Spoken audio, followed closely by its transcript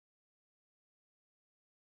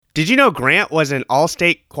Did you know Grant was an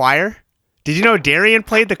all-state choir? Did you know Darian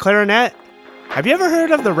played the clarinet? Have you ever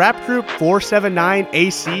heard of the rap group 479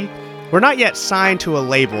 AC? We're not yet signed to a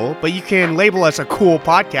label, but you can label us a cool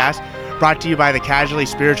podcast. Brought to you by the Casually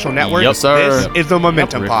Spiritual Network. Yep, sir. This is the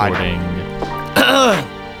Momentum Pod.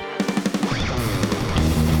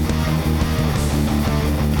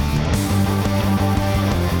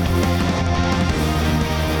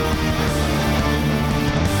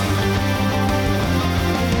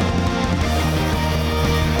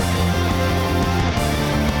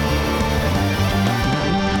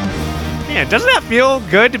 Man, doesn't that feel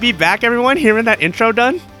good to be back, everyone, hearing that intro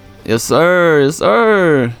done? Yes, sir. Yes,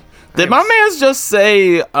 sir. Did my man just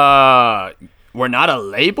say, we're not a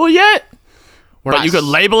label yet? But you could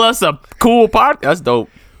label us a cool podcast? That's dope.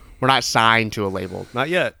 We're not signed to a label. Not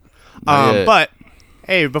yet. Not yet. But,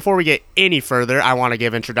 hey, before we get any further, I want to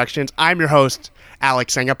give introductions. I'm your host,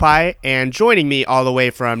 Alex Sangapai, and joining me all the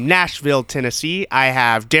way from Nashville, Tennessee, I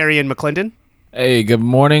have Darian McClendon. Hey, good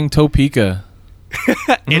morning, Topeka.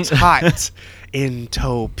 It's hot in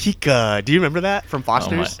Topeka. Do you remember that from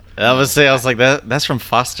Foster's? I was like, that's from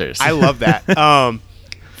Foster's. I love that.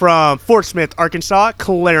 From Fort Smith, Arkansas,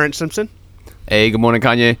 Clarence Simpson. Hey, good morning,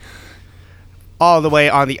 Kanye. All the way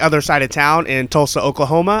on the other side of town in Tulsa,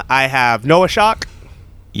 Oklahoma, I have Noah Shock.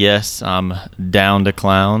 Yes, I'm down to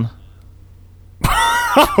clown.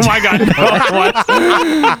 Oh my God,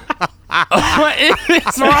 no. What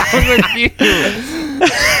is wrong with you?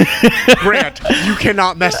 Grant, you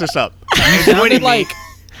cannot mess this up. You sounded like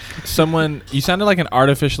you sounded like an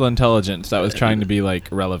artificial intelligence that was trying to be like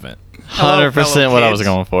relevant. 100% what I was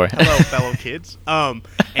going for. Hello, fellow kids.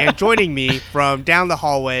 And joining me from down the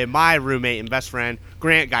hallway, my roommate and best friend,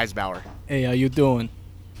 Grant Geisbauer. Hey, how you doing?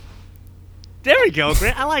 There we go,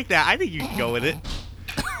 Grant. I like that. I think you can go with it.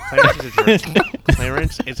 Clarence is a jerk.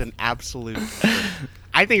 Clarence is an absolute jerk.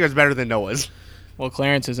 I think it was better than Noah's. Well,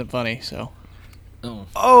 Clarence isn't funny, so.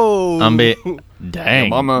 Oh. Dang,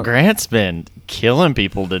 Mama. Grant's been killing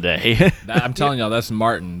people today. I'm telling y'all, that's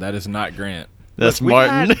Martin. That is not Grant. That's Look,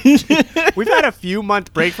 Martin. We've had a few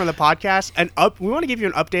month break from the podcast, and we want to give you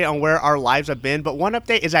an update on where our lives have been. But one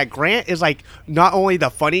update is that Grant is like not only the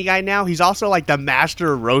funny guy now, he's also like the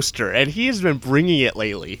master roaster, and he has been bringing it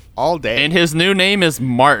lately all day. And his new name is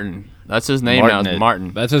Martin. That's his name now, is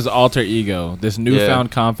Martin. That's his alter ego. This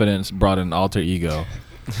newfound confidence brought an alter ego.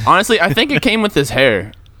 Honestly, I think it came with his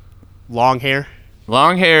hair. Long hair.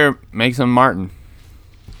 Long hair makes him Martin.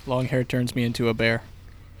 Long hair turns me into a bear.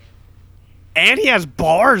 And he has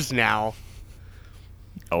bars now.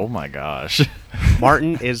 Oh my gosh.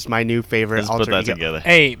 Martin is my new favorite Let's alter put that ego. together.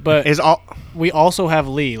 Hey, but Is all. we also have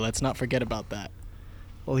Lee. Let's not forget about that.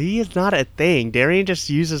 Well, he is not a thing. Darian just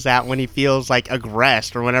uses that when he feels like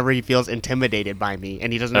aggressed or whenever he feels intimidated by me,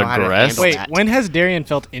 and he doesn't know how to Aggressed? handle Wait, that. when has Darian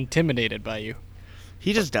felt intimidated by you?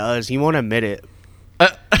 He just does. He won't admit it.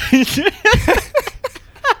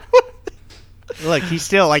 Look, he's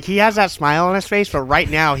still like he has that smile on his face, but right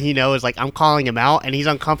now he knows like I'm calling him out, and he's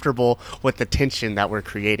uncomfortable with the tension that we're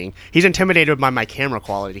creating. He's intimidated by my camera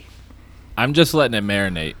quality. I'm just letting it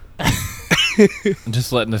marinate. I'm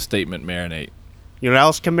just letting the statement marinate. You know what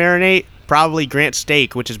else can marinate? Probably Grant's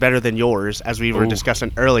steak, which is better than yours, as we were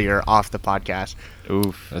discussing earlier off the podcast.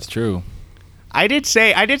 Oof. That's true. I did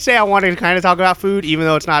say I wanted to kind of talk about food, even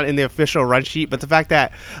though it's not in the official run sheet. But the fact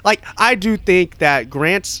that, like, I do think that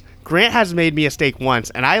Grant has made me a steak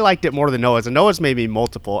once, and I liked it more than Noah's, and Noah's made me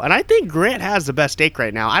multiple. And I think Grant has the best steak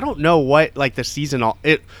right now. I don't know what like the seasonal.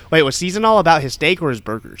 Was seasonal about his steak or his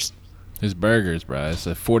burgers? His burgers, bro. It's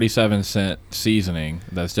a 47-cent seasoning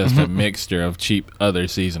that's just a mixture of cheap other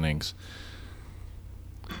seasonings.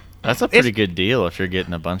 That's a pretty good deal if you're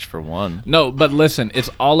getting a bunch for one. No, but listen,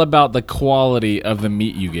 it's all about the quality of the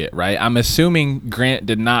meat you get, right? I'm assuming Grant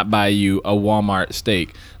did not buy you a Walmart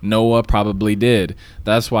steak. Noah probably did.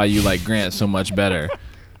 That's why you like Grant so much better.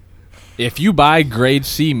 If you buy grade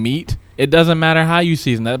C meat, it doesn't matter how you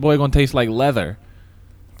season. That boy gonna taste like leather.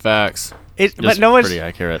 Facts. But Noah's pretty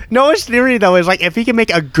accurate. Noah's theory though is like if he can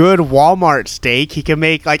make a good Walmart steak, he can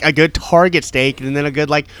make like a good Target steak, and then a good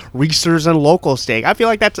like Reese's and local steak. I feel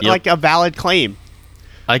like that's like a valid claim.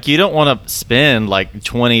 Like, you don't want to spend like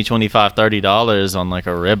 $20, $25, $30 on like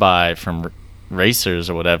a ribeye from Racers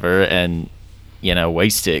or whatever and, you know,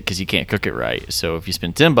 waste it because you can't cook it right. So if you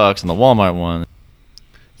spend $10 on the Walmart one.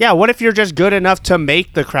 Yeah, what if you're just good enough to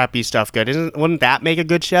make the crappy stuff good? Wouldn't that make a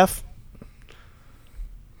good chef?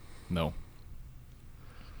 No.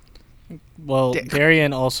 Well,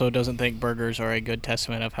 Darian also doesn't think burgers are a good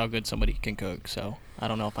testament of how good somebody can cook, so I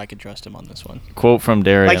don't know if I could trust him on this one. Quote from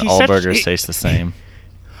Darian, Like, all burgers taste the same.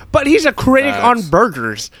 But he's a critic Facts. on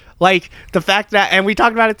burgers. Like the fact that, and we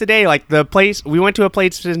talked about it today. Like the place we went to a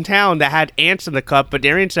place in town that had ants in the cup, but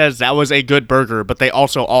Darian says that was a good burger, but they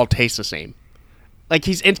also all taste the same. Like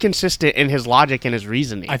he's inconsistent in his logic and his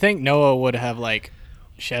reasoning. I think Noah would have like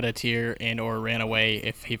shed a tear and or ran away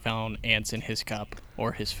if he found ants in his cup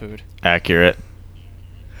or his food. Accurate.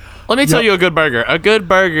 Let me tell you a good burger. A good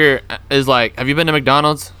burger is like, have you been to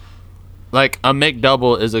McDonald's? Like a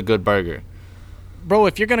McDouble is a good burger. Bro,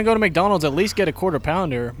 if you're gonna go to McDonald's, at least get a quarter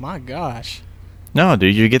pounder. My gosh. No,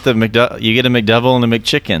 dude, you get a McDouble and a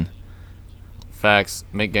McChicken. Facts.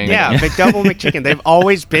 McGang. Yeah, McDouble, McChicken. They've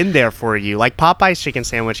always been there for you. Like Popeye's chicken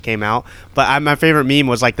sandwich came out, but my favorite meme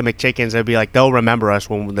was like the McChickens. They'd be like, they'll remember us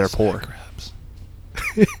when they're poor.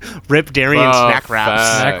 Rip Darian Bro, snack wraps.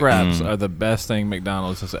 facts. Snack wraps are the best thing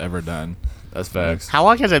McDonald's has ever done. That's facts. How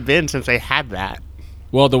long has it been since they had that?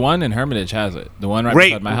 Well, the one in Hermitage has it. The one right Wait.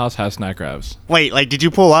 beside my house has snack wrabs. Wait, like, did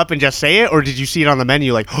you pull up and just say it, or did you see it on the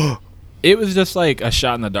menu? Like, It was just like a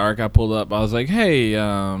shot in the dark. I pulled up. I was like, "Hey,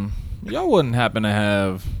 y'all wouldn't happen to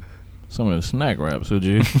have some of the snack wraps, would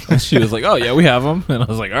you?" And she was like, "Oh yeah, we have them." And I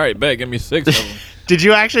was like, "All right, bet, give me 6 of them." did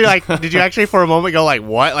you actually for a moment go like,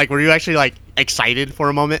 what? Like, were you actually like excited for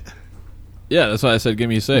a moment? Yeah, that's why I said, "Give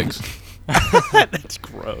me 6." That's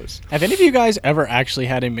gross. Have any of you guys ever actually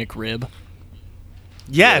had a McRib?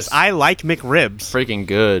 Yes, Yes. I like McRibs. Freaking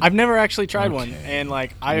good. I've never actually tried one, and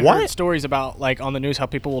like I What? heard stories about like on the news how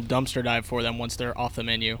people will dumpster dive for them once they're off the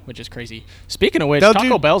menu, which is crazy. Speaking of which, They'll Taco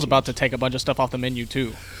do- Bell's about to take a bunch of stuff off the menu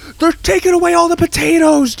too. They're taking away all the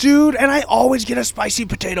potatoes, dude, and I always get a spicy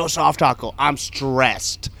potato soft taco. I'm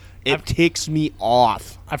stressed. It ticks me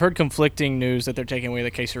off. I've heard conflicting news that they're taking away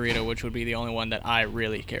the quesarito, which would be the only one that I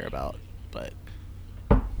really care about. But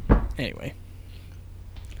anyway,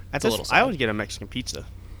 That's a little I sad. always get a Mexican pizza.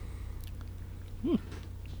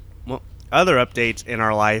 Well, other updates in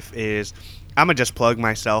our life is I'm going to just plug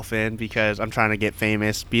myself in because I'm trying to get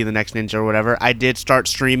famous, be the next ninja or whatever. I did start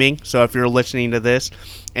streaming, so if you're listening to this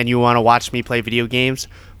and you want to watch me play video games,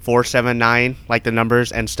 479, like the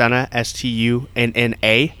numbers, and Stunna,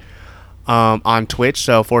 STUNNA, on Twitch,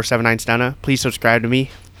 so 479 Stunna. Please subscribe to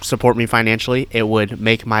me, support me financially. It would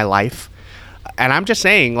make my life. And I'm just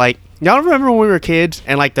saying, like, y'all remember when we were kids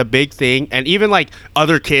and, like, the big thing, and even, like,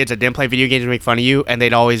 other kids that didn't play video games would make fun of you, and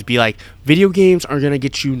they'd always be like, video games are going to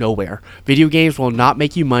get you nowhere. Video games will not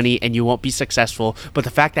make you money, and you won't be successful. But the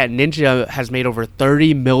fact that Ninja has made over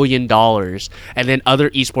 $30 million, and then other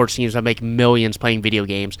esports teams that make millions playing video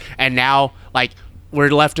games, and now, like, we're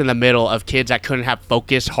left in the middle of kids that couldn't have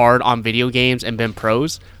focused hard on video games and been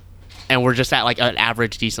pros, and we're just at, like, an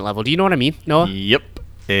average, decent level. Do you know what I mean, Noah? Yep.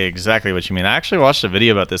 Exactly what you mean. I actually watched a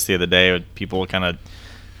video about this the other day. People kind of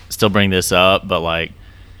still bring this up, but like,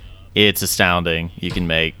 it's astounding. You can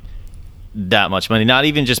make that much money, not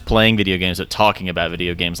even just playing video games, but talking about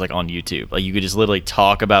video games, like on YouTube. Like, you could just literally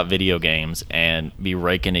talk about video games and be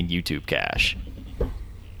raking in YouTube cash,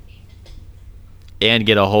 and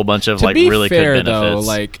get a whole bunch of To like be really fair, good benefits. though,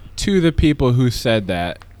 like to the people who said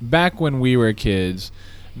that, back when we were kids,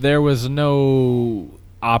 there was no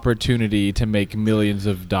opportunity to make millions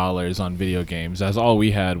of dollars on video games, as all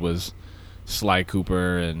we had was Sly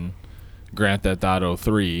Cooper and Grand Theft Auto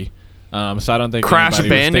 3. So I don't think Crash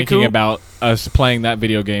anybody was thinking Bandicoot? about us playing that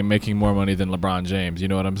video game making more money than LeBron James. You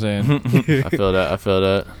know what I'm saying? I feel that.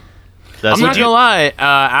 That's I'm what not gonna lie.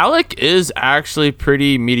 Alec is actually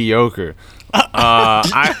pretty mediocre.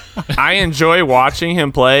 I enjoy watching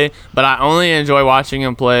him play, but I only enjoy watching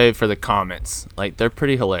him play for the comments. Like, they're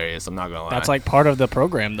pretty hilarious. I'm not gonna lie. that's like part of the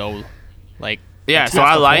program, though. Like, yeah. that's So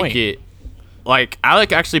I the like point. it. Like,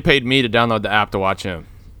 Alec actually paid me to download the app to watch him.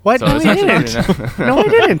 What? So No, it's he actually didn't. pretty nice. No, I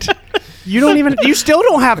didn't. You still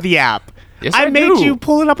don't have the app. Yes, I I made do. you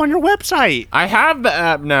pull it up on your website. I have the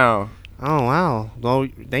app now. Oh, wow. Well,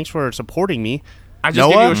 thanks for supporting me. I just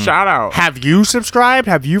give Noah? you a shout out. Have you subscribed?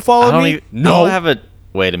 Have you I followed don't me? even, No. I don't have a.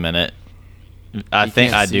 Wait a minute. I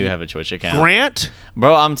think can't I do see. have a Twitch account. Grant?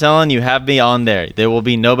 Bro, I'm telling you, have me on there. There will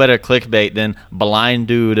be no better clickbait than blind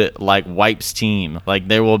dude like wipes team. Like,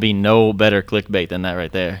 there will be no better clickbait than that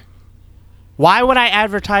right there. Why would I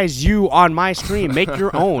advertise you on my stream? Make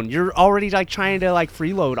your own. You're already like trying to like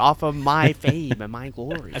freeload off of my fame and my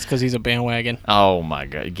glory. That's because he's a bandwagon. Oh my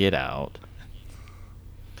god, get out.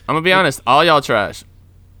 I'm gonna be honest. All y'all trash.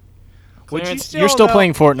 Would you You're still though-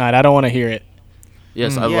 playing Fortnite. I don't want to hear it.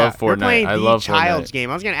 Yes, I Yeah, love you're playing Fortnite. I the love child's Fortnite. game.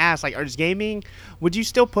 I was gonna ask, like, is gaming? Would you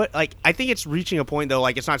still put like? I think it's reaching a point though,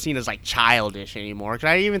 like it's not seen as like childish anymore. Because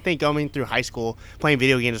I even think going through high school playing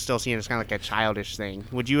video games is still seen as kind of like a childish thing.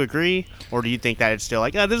 Would you agree, or do you think that it's still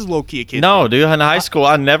like, oh, this is low key a kid? No, thing? dude. In high school,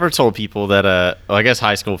 I never told people that. Well, I guess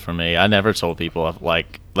high school for me, I never told people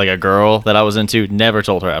like a girl that I was into. Never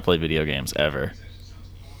told her I played video games ever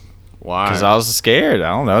Why? because I was scared. I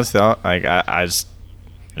don't know. It's not, like I just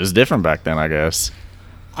it was different back then, I guess.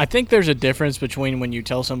 I think there's a difference between when you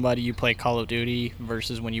tell somebody you play Call of Duty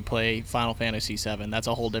versus when you play Final Fantasy VII. That's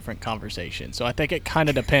a whole different conversation. So I think it kind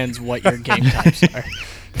of depends what your game types are.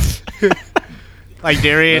 Like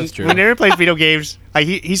Darian, That's true. when Darian plays video games, like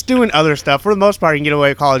he's doing other stuff. For the most part, he can get away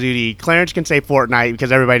with Call of Duty. Clarence can say Fortnite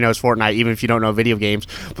because everybody knows Fortnite, even if you don't know video games.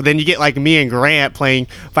 But then you get like me and Grant playing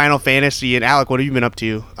Final Fantasy. And Alec, what have you been up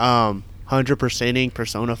to? 100%ing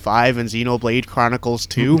Persona 5 and Xenoblade Chronicles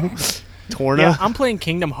 2. Torna. Yeah, I'm playing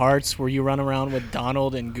Kingdom Hearts, where you run around with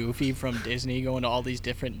Donald and Goofy from Disney, going to all these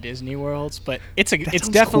different Disney worlds. But it's sounds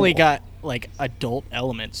definitely cool. got like adult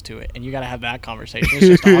elements to it, and you got to have that conversation.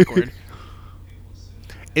 It's just awkward.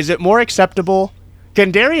 Is it more acceptable?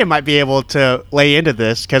 Darian might be able to lay into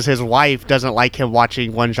this because his wife doesn't like him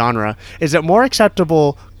watching one genre. Is it more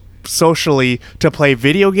acceptable socially to play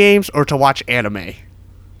video games or to watch anime?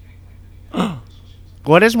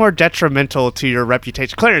 What is more detrimental to your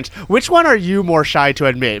reputation? Clarence, which one are you more shy to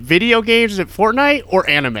admit? Video games, is it Fortnite or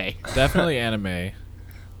anime? Definitely anime.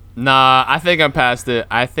 Nah, I think I'm past it.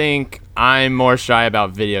 I think I'm more shy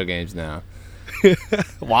about video games now.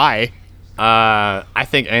 Why? I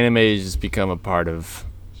think anime has just become a part of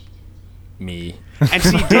me. And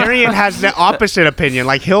see, Darian has the opposite opinion.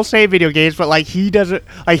 Like, he'll say video games, but like he doesn't,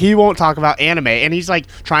 like he won't talk about anime, and he's like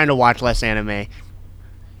trying to watch less anime.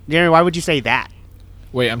 Darian, why would you say that?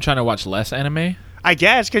 Wait, I'm trying to watch less anime? I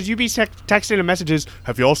guess because you'd be texting the messages.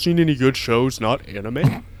 Have y'all seen any good shows not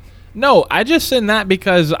anime? No, I just send that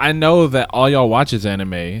because I know that all y'all watch is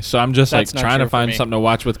anime. So I'm just That's like not trying true to for find me. something to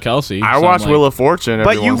watch with Kelsey. I So I'm watch like, Wheel of Fortune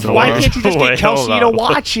every But you, once in a why while. can't you just get Wait, Kelsey hold to on.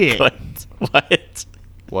 watch it? What?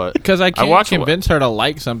 What? Because I can't watch convince her to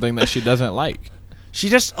like something that she doesn't like. She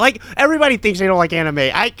just like everybody thinks they don't like anime.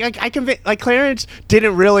 I convince like Clarence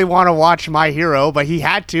didn't really want to watch My Hero, but he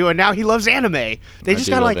had to, and now he loves anime. They just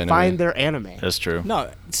do gotta love like anime. find their anime. That's true. No,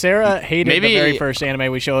 Sarah hated Maybe- the very first anime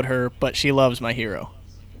we showed her, but she loves My Hero.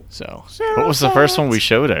 So, What was the first one we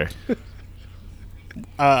showed her?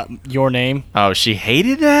 Your Name. Oh, she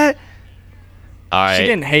hated that? All right. She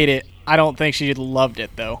didn't hate it. I don't think she loved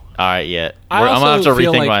it though. All right, yeah. I I'm going to have also to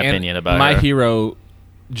feel rethink like my opinion about My her. Hero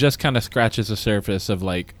just kind of scratches the surface of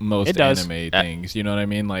like most It does. anime things. You know what I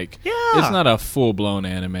mean? Like, Yeah. it's not a full blown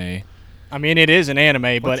anime. I mean, it is an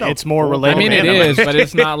anime, but What's it's up, more full- relatable. I mean, it anime. is, but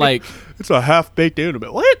it's not like. It's a half baked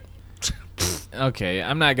anime. What? Okay,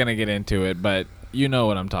 I'm not gonna get into it, but you know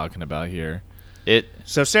what I'm talking about here.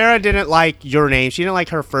 So Sarah didn't like Your Name. She didn't like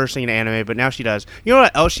her first thing in anime, but now she does. You know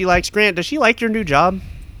what else she likes? Grant, does she like your new job?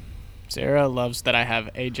 Sarah loves that I have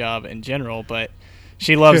a job in general, but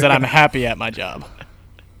she loves that I'm happy at my job.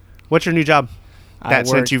 What's your new job? I That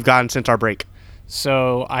work- since you've gotten since our break.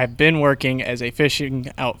 So I've been working as a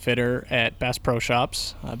fishing outfitter at Bass Pro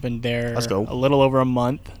Shops. I've been there Let's go. a little over a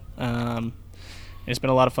month. It's been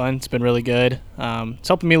a lot of fun. It's been really good. It's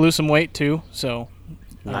helping me lose some weight too. So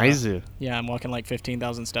Nice. yeah, I'm walking like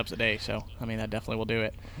 15,000 steps a day. So I mean, that definitely will do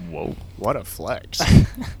it. Whoa. What a flex.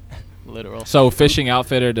 Literal. So, fishing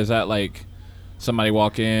outfitter, does that like somebody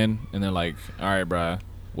walk in and they're like, "All right, bruh,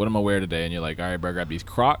 what am I wear today?" And you're like, "All right, bruh, grab these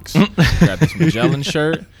Crocs, grab this Magellan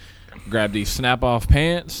shirt, grab these snap off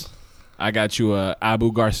pants. I got you a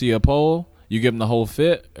Abu Garcia pole. You give them the whole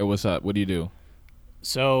fit, or what's up? What do you do?"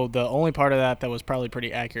 So the only part of that was probably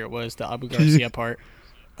pretty accurate was the Abu Garcia part.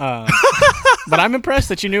 But I'm impressed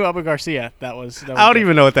that you knew Abu Garcia. That was I don't good.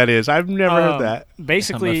 even know what that is. I've never heard that. I'm a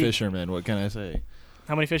Basically, fisherman. What can I say?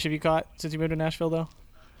 how many fish have you caught since you moved to Nashville, though?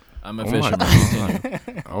 I'm a my fisherman. God.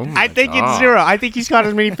 Continue. Oh my I think God. it's 0. I think he's caught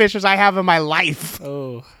as many fish as I have in my life.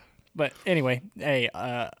 Oh, but anyway, hey,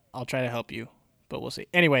 I'll try to help you, but we'll see.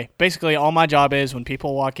 Anyway, basically, all my job is when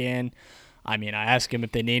people walk in, I mean, I ask them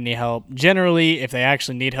if they need any help. Generally, if they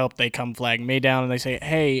actually need help, they come flag me down and they say,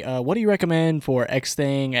 "Hey, what do you recommend for X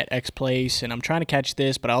thing at X place? And I'm trying to catch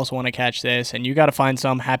this, but I also want to catch this." And you got to find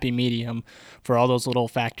some happy medium for all those little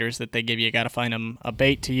factors that they give you. You got to find them a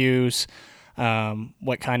bait to use,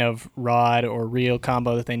 what kind of rod or reel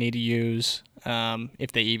combo that they need to use.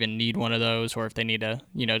 If they even need one of those, or if they need to,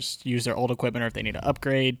 just use their old equipment, or if they need to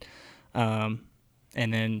upgrade.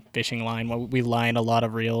 And then fishing line. Well, we line a lot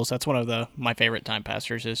of reels. That's one of my favorite time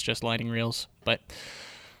passers is just lining reels. But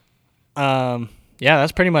Yeah,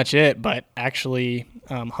 that's pretty much it. But actually,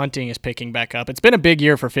 hunting is picking back up. It's been a big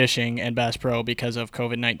year for fishing and Bass Pro because of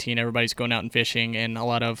COVID-19. Everybody's going out and fishing, and a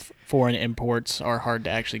lot of foreign imports are hard to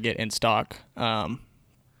actually get in stock.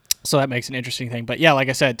 So that makes an interesting thing. But yeah, like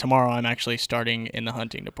I said, tomorrow I'm actually starting in the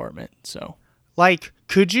hunting department. So Like,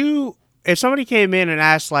 could you, if somebody came in and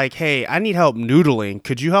asked, like, hey, I need help noodling,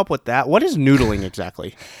 could you help with that? What is noodling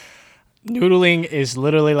exactly? noodling is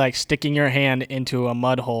literally like sticking your hand into a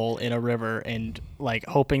mud hole in a river and like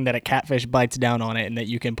hoping that a catfish bites down on it and that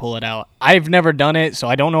you can pull it out. I've never done it, so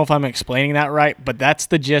I don't know if I'm explaining that right, but that's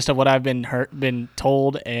the gist of what I've been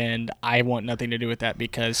told, and I want nothing to do with that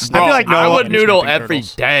because I feel like I no- would noodle every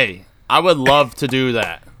day. I would love to do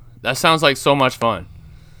that. That sounds like so much fun.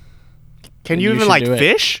 Can Then you you even, should like, do it.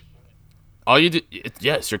 fish? All you do,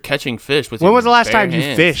 yes, you're catching fish with. When your was the last bare time you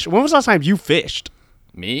hands. fished? When was the last time you fished?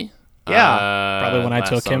 Me? Yeah. Probably when I last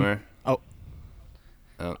took him. summer.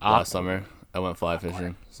 Oh, Last summer, I went fly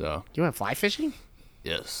fishing. So You went fly fishing?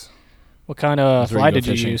 yes. what kind of That's where fly you go did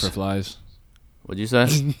you fishing use? for flies. What'd you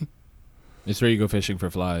say? It's where you go fishing for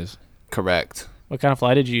flies. Correct. What kind of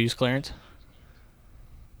fly did you use, Clarence?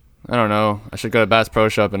 I don't know. I should go to Bass Pro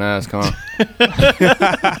Shop and ask, huh?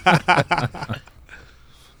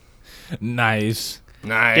 Nice.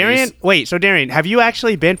 Nice. Darian, wait, so Darian, have you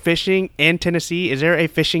actually been fishing in Tennessee? Is there a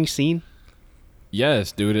fishing scene?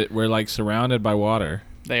 Yes, dude. We're like surrounded by water.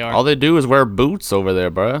 They are. All they do is wear boots over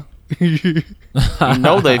there, bruh. You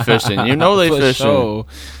know they fishing. You know they For fishing. sure.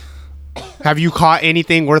 Have you caught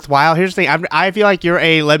anything worthwhile? Here's the thing. I feel like you're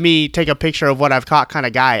a let me take a picture of what I've caught kind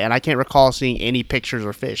of guy, and I can't recall seeing any pictures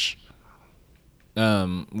or fish.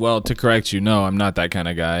 Well, to correct you, no, I'm not that kind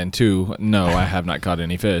of guy. And two, no, I have not caught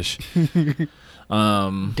any fish.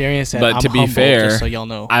 Darian said, But I'm to be humble, fair, just so y'all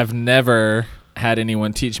know. I've never had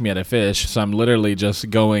anyone teach me how to fish, so I'm literally just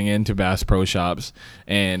going into Bass Pro Shops.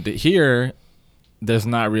 And here, there's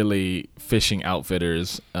not really fishing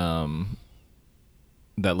outfitters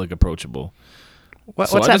that look approachable.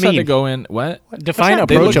 What's So I that just had to mean? go in. What? Define that?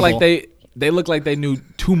 They look approachable. like they look like they knew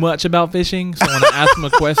too much about fishing. So when I ask them a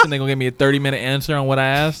question, they're gonna give me a 30-minute answer on what I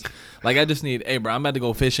asked. Like I just need, hey bro, I'm about to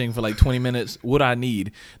go fishing for like 20 minutes. What I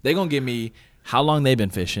need? They're gonna give me how long they've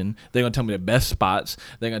been fishing. They're gonna tell me the best spots.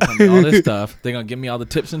 They're gonna tell me all this stuff. They're gonna give me all the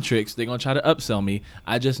tips and tricks. They're gonna try to upsell me.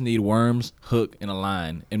 I just need worms, hook, and a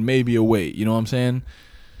line, and maybe a weight. You know what I'm saying?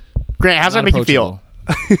 Grant, how's that Not make you feel? approachable.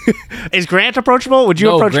 Is Grant approachable? Would you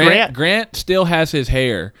No, approach Grant? Grant still has his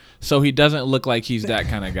hair, so he doesn't look like he's that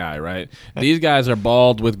kind of guy, right? These guys are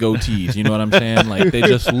bald with goatees. You know what I'm saying? Like they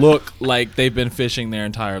just look like they've been fishing their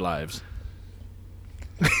entire lives.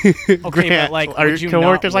 Okay, Grant, but like, are would your you not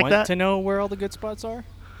coworkers like want that? to know where all the good spots are?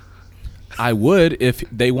 I would if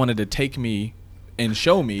they wanted to take me and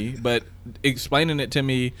show me, but explaining it to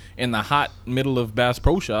me in the hot middle of Bass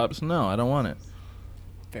Pro Shops, no, I don't want it.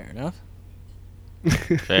 Fair enough.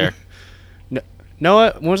 Fair.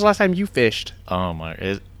 Noah, when was the last time you fished? Oh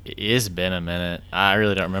my! It's been a minute. I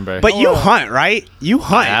really don't remember. But you hunt, right? You I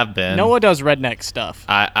hunt. have been. Noah does redneck stuff.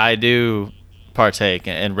 I do partake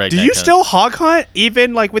in redneck. Do you hunt still hog hunt,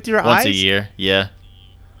 even like with your once eyes? a year? Yeah.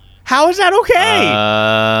 How is that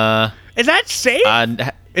okay? Is that safe?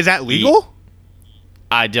 I Is that legal?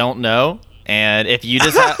 I don't know. And if you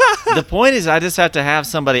just have, the point is, I just have to have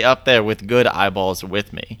somebody up there with good eyeballs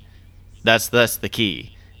with me. That's the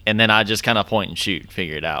key. And then I just kind of point and shoot,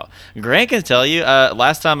 figure it out. Grant can tell you.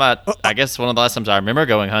 Last time I guess one of the last times I remember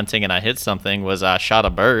going hunting and I hit something was I shot a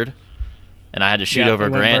bird, and I had to shoot Yeah, over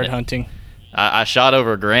we went Grant. bird hunting. I shot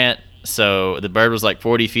over Grant, so the bird was like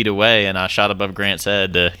 40 feet away, and I shot above Grant's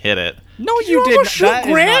head to hit it. No, you you did almost not. shoot That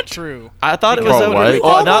is Grant? not true. I thought it was Bro, over. what?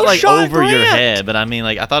 Well, not almost like shot over your Grant. head, but I mean,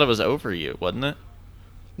 like I thought it was over you, wasn't it?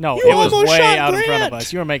 No, You it was almost way shot out in front of Grant.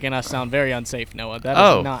 us. You were making us sound very unsafe, Noah. That is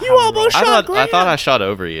Oh. not You how we almost roll. shot I thought I Grant. shot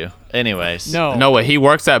over you. Anyways. No. No, he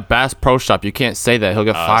works at Bass Pro Shop. You can't say that. He'll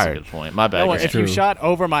get Oh, that's a fired. good point. My bad. Noah, Grant. if you True. shot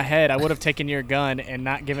over my head, I would have taken your gun and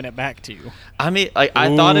not given it back to you. I mean, like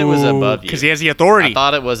I thought it was above you. Because he has the authority. I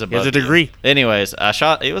thought it was above. a degree. You. Anyways, I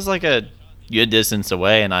shot. It was like a good distance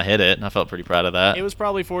away, and I hit it, and I felt pretty proud of that. It was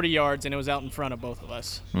probably 40 yards, and it was out in front of both of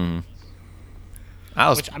us. I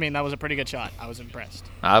was. Which, I mean, that was a pretty good shot. I was impressed.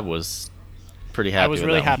 I was pretty happy. I was with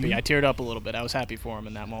really that one. happy. I teared up a little bit. I was happy for him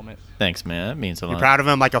in that moment. Thanks, man. That means a lot. You're proud of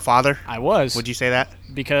him like a father? I was. Would you say that?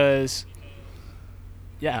 Because,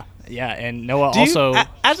 yeah, and Noah Do you- also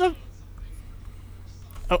as a...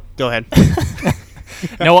 Oh, go ahead.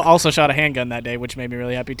 Noah also shot a handgun that day, which made me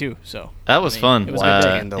really happy too. So That was fun. it was a good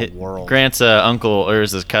day. in the world. Grant's uncle or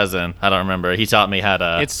his cousin. I don't remember. He taught me how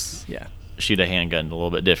to It's shoot a handgun a little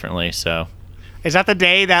bit differently. So Is that the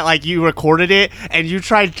day that like you recorded it and you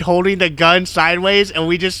tried holding the gun sideways and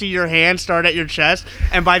we just see your hand start at your chest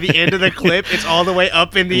and by the end of the clip it's all the way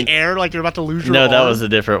up in the air like you're about to lose your No, arm? that was a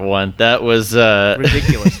different one. That was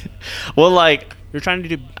ridiculous. well, like You're trying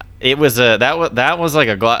to do. it was that was like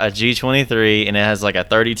a G23 and it has like a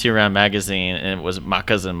 32 round magazine and it was my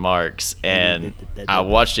cousin Mark's and I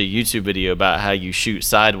watched a YouTube video about how you shoot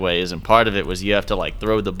sideways and part of it was you have to like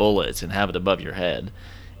throw the bullets and have it above your head.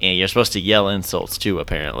 And you're supposed to yell insults too,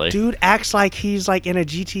 apparently. Dude acts like he's like in a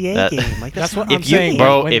GTA game. Like That's what If I'm you- saying.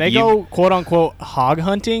 bro, when if they you- go quote unquote hog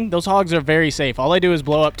hunting, those hogs are very safe. All they do is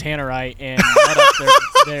blow up tannerite and let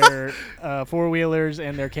up their four wheelers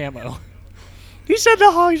and their camo. He said the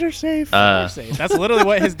hogs are safe. They're safe. That's literally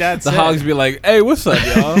what his dad The said. hogs be like, "Hey, what's up,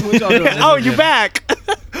 y'all? What y'all doing?" Oh, you back?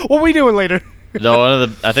 What we doing later? No,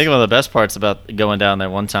 I think one of the best parts about going down there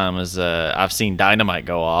one time is I've seen dynamite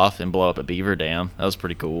go off and blow up a beaver dam. That was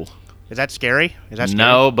pretty cool. Is that scary? Is that scary?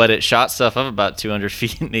 No, but it shot stuff up about 200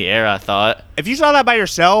 feet in the air, I thought. If you saw that by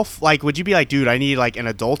yourself, like, would you be like, dude, I need like an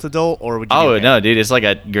adult, or would you? be Oh, okay? no, dude. It's like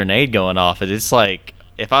a grenade going off. It's like,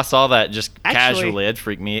 if I saw that just Actually- casually, it'd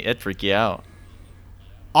freak you out.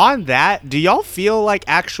 On that, do y'all feel like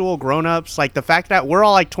actual grown-ups? Like the fact that we're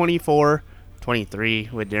all like 24, 23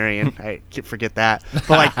 with Darian. I can't forget that. But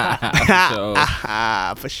like,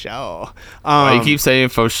 for sure. Why you keep saying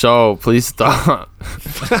for sure? Please stop.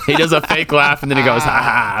 He does a fake laugh and then he goes,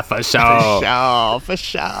 ha for sure. For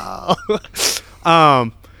sure.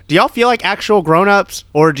 Do y'all feel like actual grown-ups,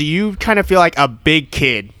 or do you kind of feel like a big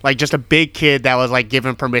kid, like just a big kid that was like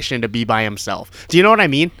given permission to be by himself? Do you know what I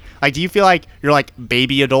mean? Like, do you feel like you're like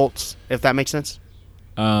baby adults, if that makes sense?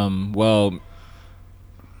 Well,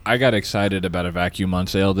 I got excited about a vacuum on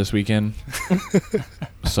sale this weekend.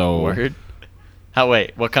 So Word?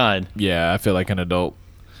 Wait, what kind? yeah, I feel like an adult.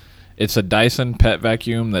 It's a Dyson pet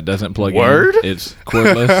vacuum that doesn't plug Word? in. It's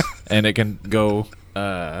cordless and it can go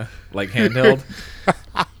like handheld.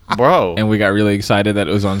 Bro, And we got really excited that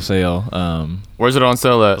it was on sale. Where's it on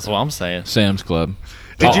sale at? that's what I'm saying. Sam's Club.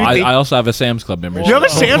 Did you think- I also have a Sam's Club membership. You have a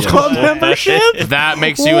Sam's Yeah. Club membership? That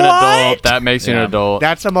makes you an What? adult. That makes you an Yeah. adult.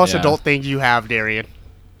 That's the most Yeah. adult thing you have, Darian.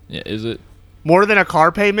 Yeah, is it? More than a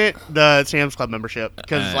car payment, the Sam's Club membership.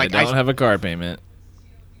 Because I don't have a car payment.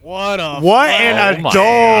 What a what an Oh my adult!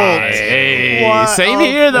 God. Hey, What same a-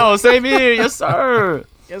 here though. Same here. Yes, sir.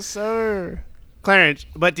 yes, sir. Clarence,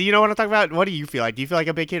 but do you know what I'm talking about? What do you feel like? Do you feel like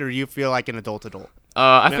a big kid, or do you feel like an adult?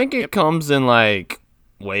 I think it comes in like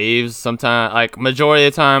waves sometimes. Like majority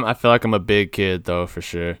of the time, I feel like I'm a big kid though, for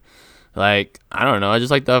sure. Like I don't know, I just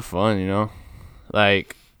like to have fun, you know.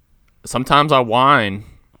 Like sometimes I whine,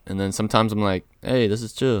 and then sometimes I'm like, hey, this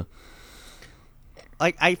is chill.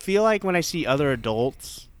 Like, I feel like when I see other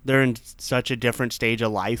adults, they're in such a different stage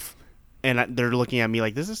of life, and they're looking at me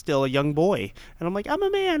like, this is still a young boy. And I'm like, I'm a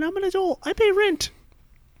man, I'm an adult, I pay rent.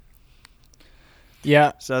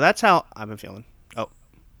 Yeah. So that's how I've been feeling.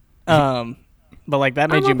 Oh. But like that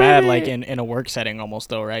made I'm a you mad, baby. like in a work setting almost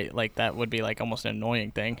though, right? Like that would be like almost an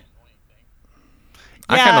annoying thing.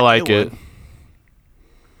 I Yeah, kind of like it it. would.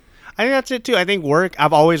 I think that's it too. I think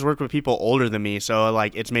I've always worked with people older than me, so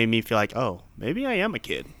like it's made me feel like, oh, maybe I am a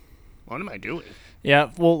kid. What am I doing?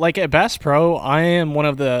 Yeah, well, like at Bass Pro, I am one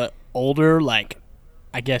of the older, like,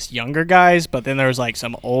 I guess younger guys, but then there's like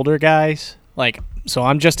some older guys. Like, so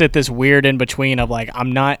I'm just at this weird in between of like,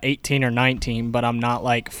 I'm not 18 or 19, but I'm not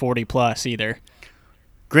like 40 plus either.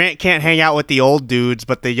 Grant can't hang out with the old dudes,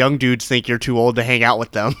 but the young dudes think you're too old to hang out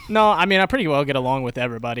with them. No, I mean, I pretty well get along with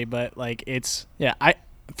everybody, but like,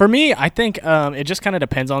 for me, I think it just kind of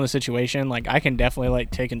depends on the situation. Like, I can definitely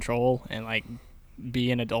like take control and like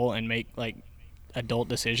be an adult and make like adult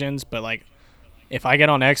decisions, but like, if I get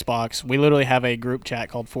on Xbox, we literally have a group chat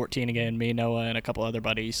called 14 again, me, Noah, and a couple other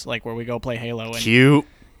buddies, like where we go play Halo and Cute.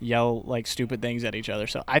 yell like stupid things at each other.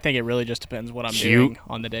 So I think it really just depends what I'm Cute. doing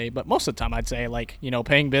on the day. But most of the time, I'd say like, you know,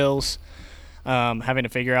 paying bills, having to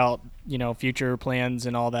figure out, you know, future plans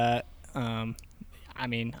and all that. I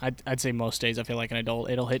mean, I'd say most days I feel like an adult.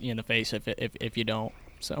 It'll hit you in the face if you don't.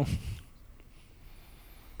 So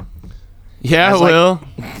Yeah, That's like- Will.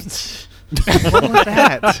 What was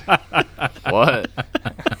that? What?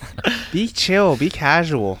 Be chill. Be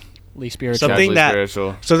casual. Lee Spiritual. Something Casually that-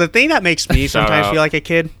 spiritual. So the thing that makes me Shout sometimes out. feel like a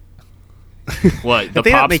kid. What? The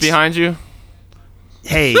thing that pops makes- behind you?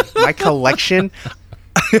 Hey, my collection.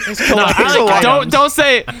 No, Alex, don't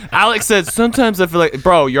say. Alex said sometimes I feel like,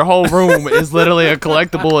 bro, your whole room is literally a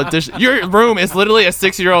collectible edition. Your room is literally a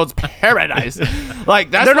 6-year-old's paradise.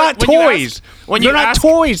 Like that's They're not toys. They're Not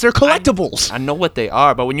toys. They're collectibles. I know what they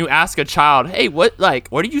are, but when you ask a child, hey, where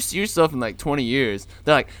do you see yourself in like 20 years?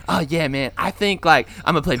 They're like, oh yeah, man, I think like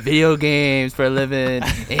I'm gonna play video games for a living,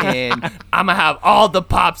 and I'm gonna have all the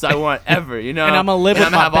pops I want ever, you know, And I'm gonna live with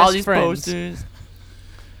I'm gonna my have all best these friends. posters.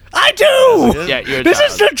 I do. Yeah, you're a This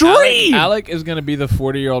child. is the dream. Alec is gonna be the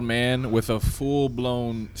 40-year-old man with a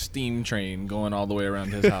full-blown steam train going all the way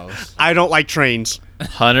around his house. I don't like trains.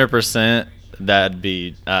 100%. That'd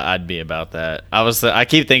be. I'd be about that. I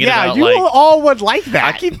keep thinking Yeah, about you like. all would like that.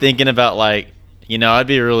 I keep thinking about like. It'd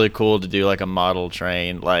be really cool to do like a model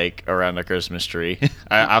train like around a Christmas tree.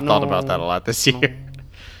 I've thought about that a lot this year.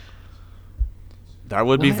 That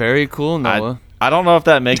would be very cool, Noah. I don't know if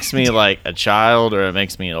that makes me like a child or it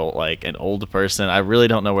makes me like an old person. I really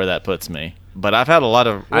don't know where that puts me. But I've had a lot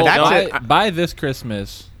of. Well, that's by this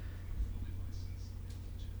Christmas.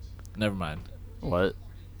 Never mind. What?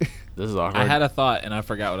 This is awkward. I had a thought and I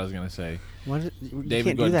forgot what I was gonna say. What is- you David,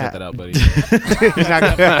 can't go do ahead and that. cut that out, buddy. He's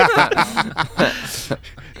not gonna-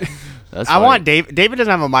 That's I funny. want David. David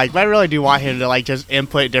doesn't have a mic, but I really do want him to like just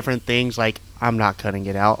input different things. Like I'm not cutting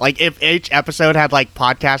it out. Like if each episode had like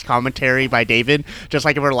podcast commentary by David, just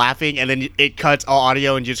like if we're laughing and then it cuts all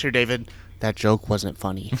audio and you just hear David. That joke wasn't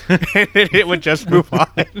funny, and then it would just move on.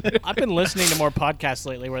 I've been listening to more podcasts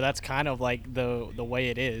lately where that's kind of like the way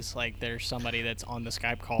it is. Like there's somebody that's on the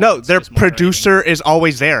Skype call. No, that's their just moderating. producer is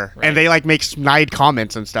always there, Right. and they like make snide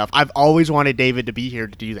comments and stuff. I've always wanted David to be here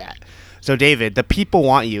to do that. So, David, the people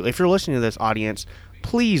want you. If you're listening to this audience,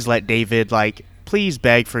 please let David please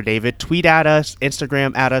beg for David. Tweet at us,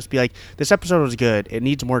 Instagram at us. Be like, this episode was good. It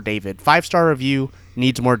needs more David. 5-star review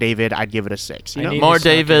needs more David. I'd give it a 6. You I know? need- More Snarky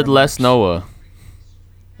David, less remarks. Noah.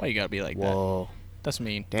 Why you gotta be like that? Whoa, That's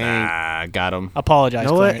mean. dang. Ah, got him. Apologize,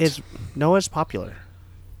 Clarence. Noah's popular.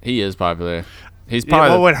 He is popular. He's Yeah, probably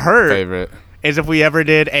what the would hurt favorite. is if we ever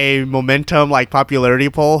did a momentum popularity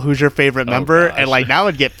poll. Who's your favorite member? gosh. And that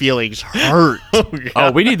would get feelings hurt.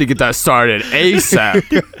 Oh, we need to get that started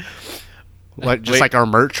ASAP. Just Wait. like our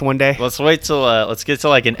merch one day. Let's wait till let's get to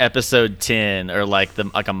like an episode 10 or like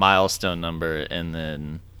a milestone number and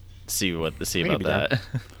then see about can be that.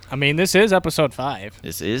 I mean, this is episode 5.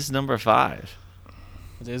 This is number 5.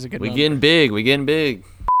 It is a good We number. getting big. We getting big.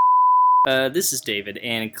 This is David,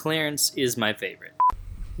 and Clarence is my favorite.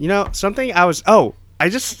 Something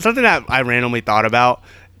that I randomly thought about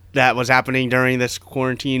that was happening during this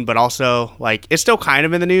quarantine, but also it's still kind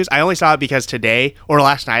of in the news. I only saw it because today or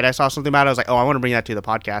last night I saw something about it. I was like, oh, I want to bring that to the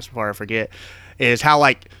podcast before I forget. Is how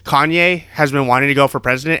Kanye has been wanting to go for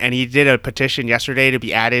president, and he did a petition yesterday to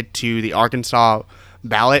be added to the Arkansas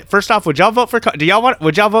ballot. First off, would y'all vote for? Would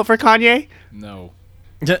y'all vote for Kanye? No.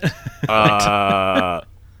 This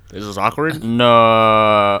is awkward.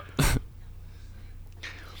 No.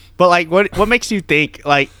 But what makes you think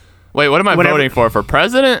Wait, what am I Whatever- voting for? For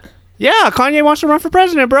president? yeah, Kanye wants to run for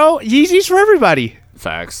president, bro. Yeezys for everybody.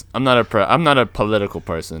 Facts. I'm not a political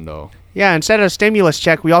person though. Yeah, instead of a stimulus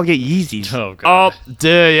check, we all get Yeezys. Oh god. Oh,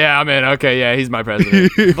 dude, yeah, I'm in. Okay, yeah, he's my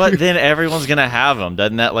president. But then everyone's going to have them.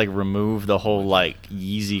 Doesn't that remove the whole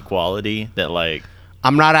Yeezy quality that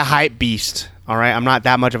I'm not a hype beast. All right, I'm not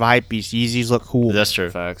that much of a hype beast. Yeezys look cool. that's true.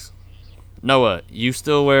 Facts. Noah, you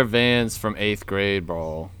still wear Vans from 8th grade,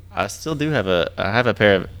 bro. I still do have I have a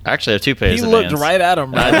pair of actually I have 2 pairs He of looked Vans. right at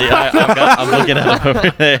him. I'm looking at them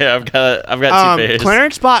over there. I've got 2 pairs.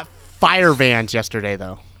 Clarence bought Fire Vans yesterday,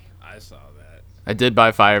 though. I saw that. I did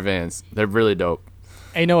buy Fire Vans. They're really dope.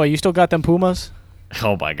 Hey, Noah, you still got them Pumas?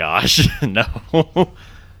 Oh my gosh. No.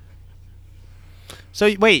 So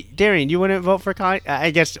wait, Darian, you wouldn't vote for Kanye?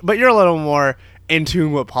 I guess, but you're a little more in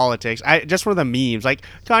tune with politics. Just for the memes,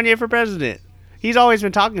 Kanye for president. He's always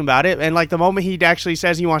been talking about it, and the moment he actually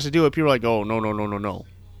says he wants to do it, people are like, "Oh, no, no, no, no, no."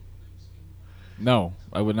 No,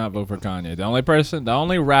 I would not vote for Kanye. The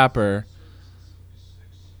only rapper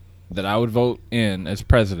that I would vote in as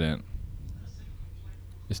president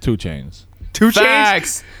is 2 Chainz. 2 Chainz.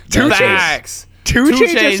 Facts. Two Facts. 2 Two Chainz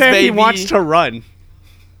just Chainz, said he baby. wants to run.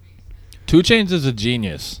 2 Chainz is a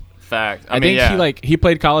genius. Fact. I mean, think yeah. he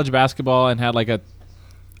played college basketball and had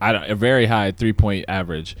a very high 3-point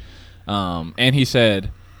average. And he said,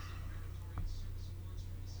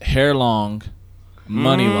 hair long,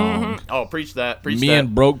 money long. Oh, preach that. Preach Me that.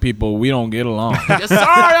 and broke people, we don't get along. Yes, sir.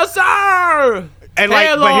 Yes, sir. And but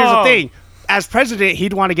here's the Hello. thing: as president,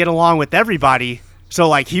 he'd want to get along with everybody,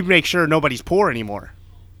 so he'd make sure nobody's poor anymore.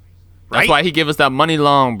 That's Right? why he give us that money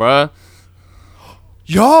long, bruh.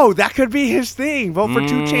 Yo, that could be his thing. Vote for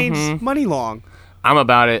 2 Chainz, money long. I'm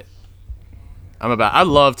about it. I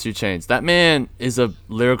love 2 Chainz. That man is a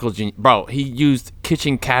lyrical genius. Bro, he used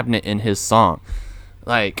Kitchen Cabinet in his song.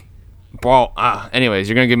 Like, bro, anyways,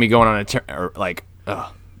 you're going to get me going on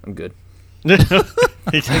I'm good.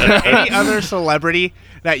 Any other celebrity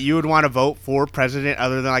that you would want to vote for president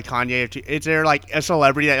other than like Kanye? Is there like a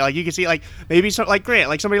celebrity that like you can see like maybe like Grant,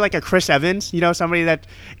 like somebody like a Chris Evans, somebody that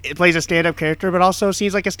plays a stand-up character but also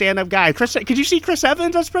seems like a stand-up guy. Could you see Chris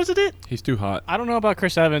Evans as president? He's too hot. I don't know about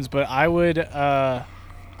Chris Evans, but I would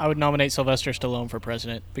nominate Sylvester Stallone for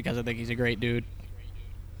president because I think he's a great dude.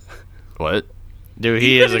 What? Dude,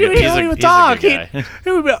 he's a good guy.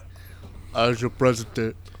 He would be as your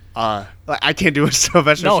president. I can't do a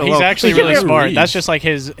Sylvester No, Stallone. he's actually really smart. Reeves. That's just like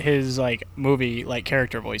his like movie like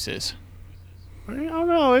character voices. I don't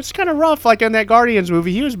know. It's kind of rough. Like in that Guardians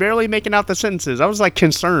movie, he was barely making out the sentences. I was like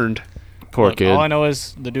concerned. Poor Look, kid. all I know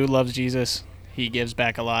is the dude loves Jesus. He gives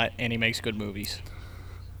back a lot, and he makes good movies.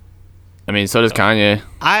 I mean, so does Kanye.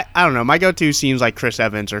 I don't know. My go-to seems like Chris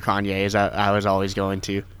Evans or Kanye. Is I was always going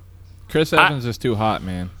to. Chris Evans is too hot,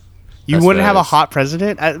 man. You That's wouldn't have a facts. hot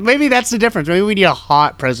president? Maybe that's the difference. Maybe we need a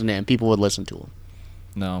hot president and people would listen to him.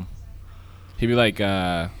 No. He'd be like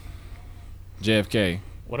JFK.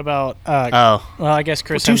 What about? Oh. Well, I guess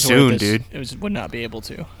Chris Well, too Hemsworth soon, is- dude. would not be able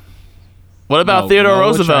to. What about No, Theodore no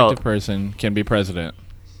Roosevelt? attractive person can be president.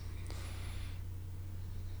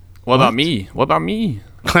 What about me?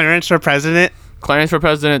 Clarence for president? Clarence for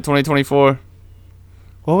president 2024.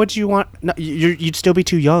 What would you want? No, you'd still be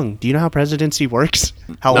too young. Do you know how presidency works?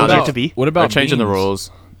 How No, old you no. have to be? What They're about changing the beans?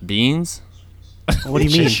 rules. Beans? What do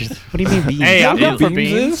you mean? What do you mean? Beans? Hey, I'm You know down for what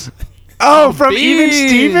beans. is? oh, from Even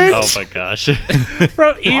beans! Oh Stevens? my gosh.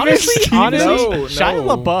 From Even Stevens? Honestly, No, Shia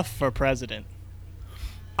no. LaBeouf for president.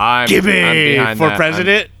 I'm Gibby behind for that.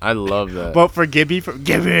 president? I love that. Vote for Gibby for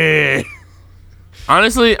Gibby.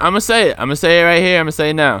 Honestly, I'm gonna say it. I'm gonna say it right here. I'm gonna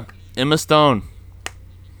say it now. Emma Stone.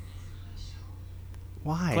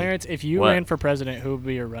 Why? Clarence, if you What? ran for president, who would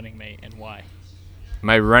be your running mate and why?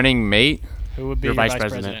 My running mate. Who would be Your your vice vice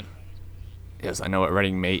president. president? Yes, I know what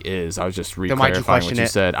running mate is. I was just why'd you re-clarifying question what you it?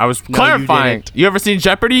 said. I was No, you clarifying. didn't. You ever seen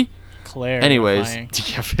Jeopardy? Claire. Anyways.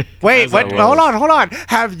 Wait, As what? I Hold was. on.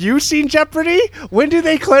 Have you seen Jeopardy? When do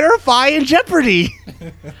they clarify in Jeopardy?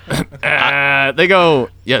 They go.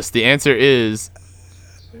 Yes, the answer is.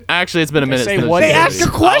 Actually, it's been a minute. say since what They Jeopardy. asked a I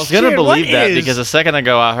was question. gonna believe What that is? because a second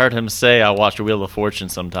ago I heard him say I watched Wheel of Fortune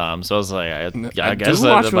sometimes. So I was like, I I guess do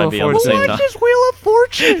watch that Wheel might of be on the Fortune. same What time. is Wheel of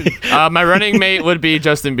Fortune? My running mate would be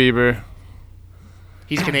Justin Bieber.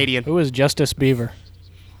 He's Canadian. Who is Justice Beaver?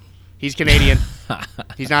 He's Canadian.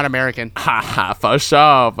 He's not American. Haha, for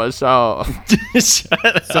sure, for sure.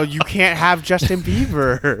 So you can't have Justin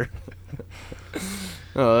Bieber.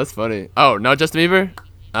 Oh, that's funny. Oh, no, Justin Bieber?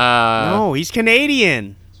 No, he's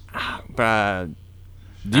Canadian. Bruh.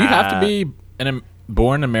 Do you have to be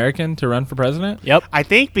born American to run for president? Yep. I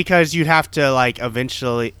think because you'd have to like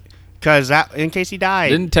eventually, because that in case he died.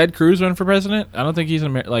 Didn't Ted Cruz run for president? I don't think he's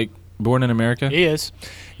born in America. He is.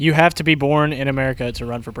 You have to be born in America to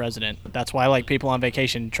run for president. That's why like people on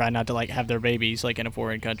vacation try not to like have their babies like in a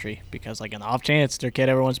foreign country because like on the off chance their kid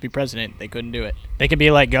ever wants to be president, they couldn't do it. They can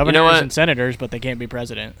be like governors what? and senators, but they can't be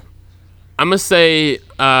president. I'm going to say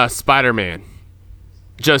Spider-Man.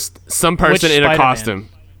 Just some person Which in a Spider-Man? costume.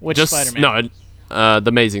 Which Just Spider-Man? No, the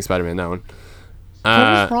Amazing Spider-Man, that one.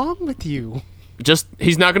 What is wrong with you? Just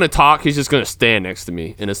he's not gonna talk. He's just gonna stand next to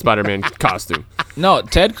me in a Spider-Man costume. No,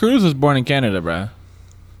 Ted Cruz was born in Canada, bro.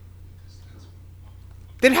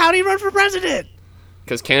 Then how'd he run for president?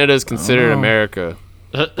 Because Canada is considered Oh. America.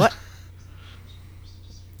 What?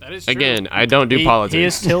 That is Again, I don't do politics. He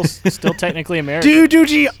is still technically American. Do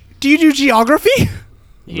you do geography?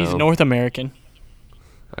 He's No. North American.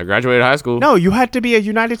 I graduated high school. No, you had to be a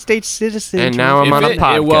United States citizen. And to now run I'm for on a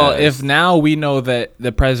president. podcast. if now we know that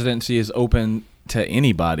the presidency is open to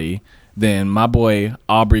anybody, then my boy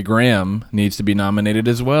Aubrey Graham needs to be nominated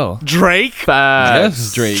as well. Drake. Facts.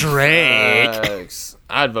 Yes, Drake. Drake. Facts.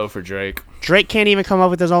 I'd vote for Drake. Drake can't even come up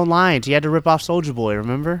with his own lines. He had to rip off Soulja Boy.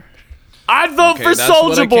 Remember? I'd vote for that's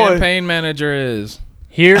what a Soulja Boy. campaign manager is.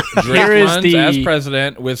 Here, Drake here is runs as the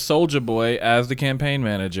president with Soulja Boy as the campaign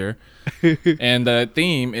manager, and the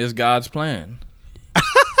theme is God's plan.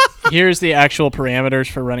 here's the actual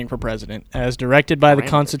parameters for running for president. As directed by the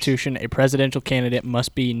Constitution, a presidential candidate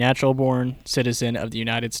must be natural-born citizen of the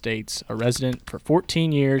United States, a resident for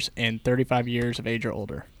 14 years and 35 years of age or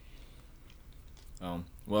older.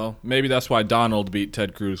 Well, maybe that's why Donald beat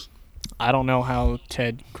Ted Cruz. I don't know how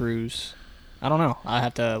Ted Cruz. I don't know. I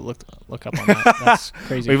have to look up on that. That's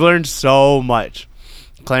crazy. We've learned so much.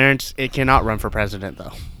 Clarence, it cannot run for president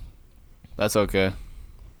though. That's okay.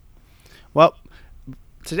 Well,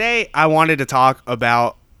 today I wanted to talk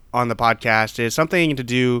about on the podcast is something to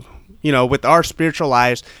do, with our spiritual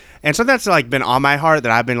lives, and something that's like been on my heart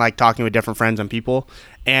that I've been like talking with different friends and people,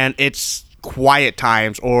 and it's quiet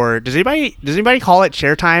times. Or does anybody call it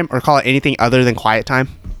share time or call it anything other than quiet time?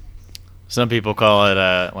 Some people call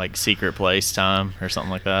it like secret place time or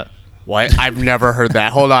something like that. What? I've never heard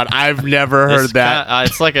that. Hold on, I've never heard It's that. kinda,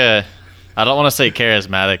 it's like I don't want to say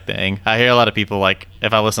charismatic thing. I hear a lot of people, like,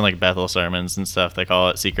 if I listen to like Bethel sermons and stuff, they call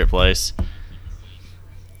it secret place.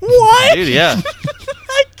 What? Dude, yeah.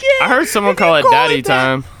 I can't. I heard someone call it daddy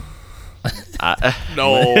time.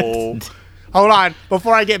 No. Hold on.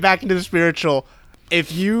 Before I get back into the spiritual,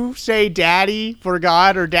 if you say daddy for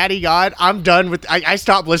God or daddy God, I'm done with I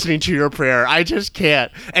stop listening to your prayer. I just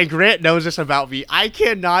can't. And Grant knows this about me. I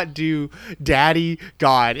cannot do daddy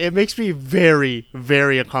God. It makes me very,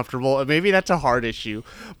 very uncomfortable. And maybe that's a hard issue.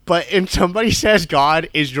 But if somebody says God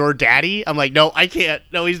is your daddy, I'm like, no, I can't.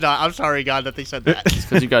 No, he's not. I'm sorry, God, that they said that. It's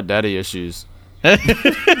because you got daddy issues.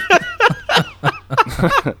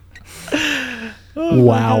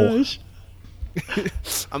 Wow.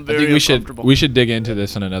 I'm I very think uncomfortable. we should dig into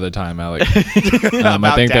this in another time, Alec. I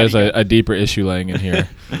About think there's daddy. a deeper issue laying in here.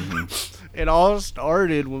 It all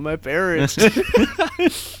started with my parents.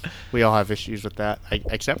 We all have issues with that,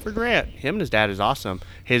 except for Grant. Him and his dad is awesome.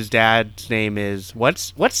 His dad's name is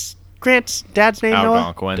what's Grant's dad's name? Noah?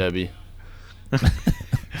 Algonquin. Debbie. my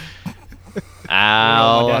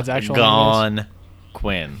dad's actual name is?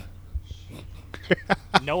 Algonquin.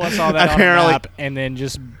 Noah saw that on a Apparently- map and then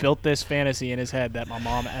just built this fantasy in his head that my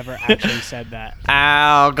mom ever actually said that.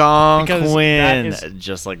 Algonquin. Because that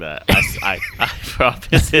Just like that. I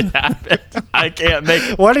promise it happened. I can't make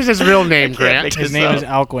it. What is his real name, make Grant? His this name up. is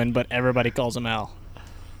Alquin, but everybody calls him Al.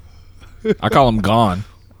 I call him Gone.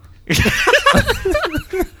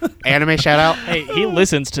 Anime shout out. Hey, he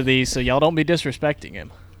listens to these, so y'all don't be disrespecting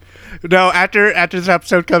him. No, after this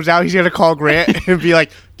episode comes out, he's gonna call Grant and be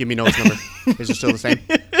like, "Give me Noah's number. Is it still the same?"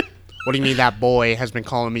 What do you mean that boy has been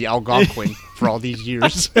calling me Algonquin for all these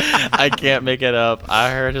years? I can't make it up.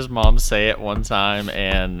 I heard his mom say it one time,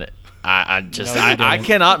 and I just No, you I didn't.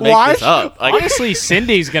 cannot make What? this up. Like, Honestly,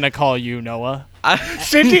 Cindy's gonna call you Noah.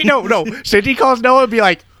 Cindy, no. Cindy calls Noah and be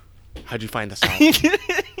like, "How'd you find this out?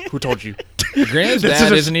 Who told you?" Grant's This dad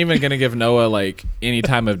is a- isn't even gonna give Noah like any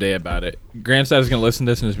time of day about it. Grant's dad is gonna listen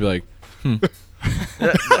to this and just be like,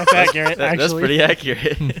 That's accurate. that's actually, pretty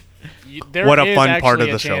accurate. There What a is fun part actually of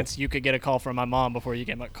the a show. chance you could get a call from my mom before you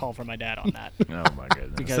get a call from my dad on that, Oh my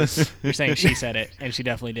goodness. because you're saying she said it and she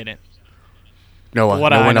definitely didn't. Noah, What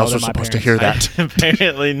no I one know else that was my supposed to hear parents- that.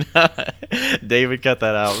 Apparently not. David, cut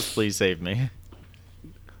that out. Please save me.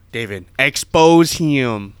 David, expose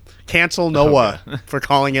him. Cancel Noah for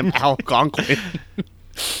calling him Algonquin.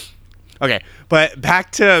 Okay, but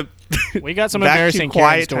back to We got some Back to embarrassing Karen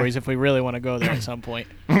quiet time. stories if we really want to go there at some point.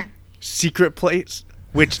 secret place,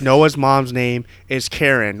 which Noah's mom's name is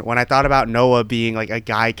Karen. When I thought about Noah being like a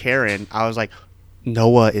guy Karen, I was like,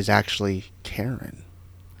 Noah is actually Karen.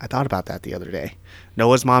 I thought about that the other day.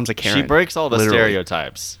 Noah's mom's a Karen. She breaks all the literally.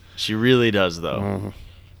 stereotypes. She really does, though.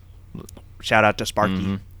 Shout out to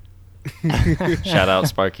Sparky. Shout out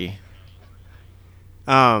Sparky.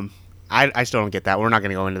 I still don't get that. We're not going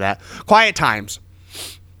to go into that. Quiet times.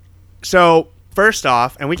 So first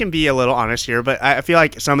off, and we can be a little honest here, but I feel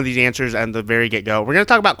like some of these answers at the very get-go, we're going to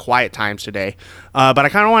talk about quiet times today. But I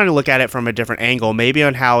kind of wanted to look at it from a different angle, maybe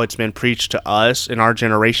on how it's been preached to us in our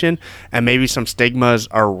generation, and maybe some stigmas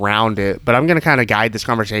around it. But I'm going to kind of guide this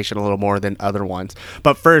conversation a little more than other ones.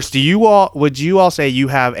 But first, would you all say you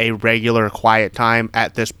have a regular quiet time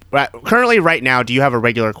at this currently right now? Do you have a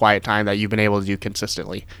regular quiet time that you've been able to do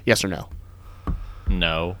consistently? Yes or no?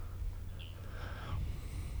 No.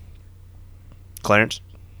 Clarence?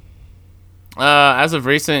 As of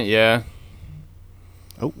recent, yeah.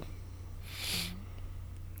 Oh.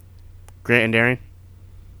 Grant and Darian?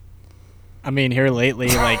 I mean, here lately,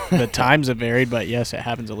 like the times have varied, but yes, it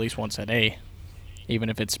happens at least once a day. Even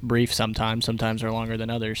if it's brief sometimes they're longer than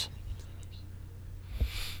others.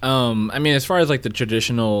 I mean, as far as like the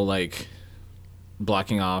traditional like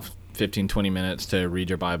blocking off 15-20 minutes to read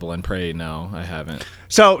your Bible and pray, no, I haven't.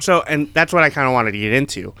 So, and that's what I kind of wanted to get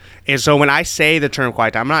into. And so when I say the term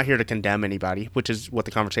quiet time, I'm not here to condemn anybody, which is what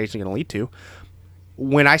the conversation is going to lead to.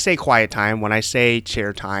 When I say quiet time, when I say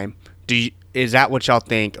chair time, is that what y'all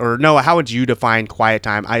think? Or no, how would you define quiet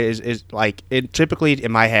time? Is like, it typically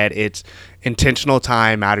in my head, it's intentional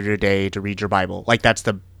time out of your day to read your Bible. Like that's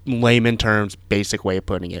the layman terms, basic way of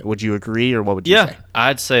putting it. Would you agree, or what would you say?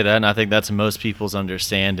 I'd say that, and I think that's most people's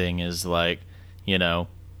understanding is like,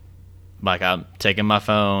 like I'm taking my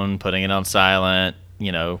phone, putting it on silent,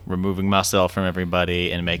 removing myself from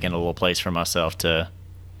everybody and making a little place for myself to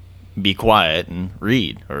be quiet and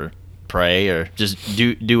read or pray or just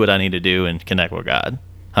do what I need to do and connect with God.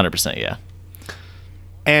 100%, yeah.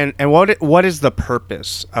 And what is the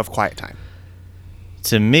purpose of quiet time?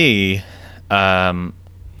 To me,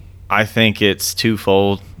 I think it's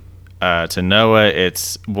twofold. To Noah,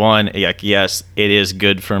 it's one, like, yes, it is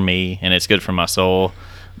good for me and it's good for my soul,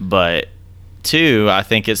 but two, I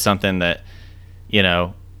think it's something that,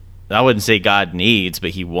 I wouldn't say God needs,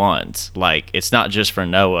 but he wants. Like, it's not just for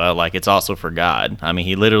Noah, like, it's also for God. I mean,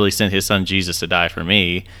 he literally sent his son Jesus to die for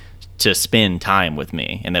me, to spend time with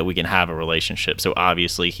me, and that we can have a relationship. So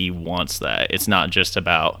obviously he wants that. It's not just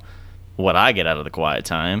about what I get out of the quiet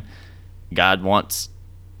time. God wants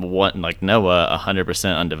like Noah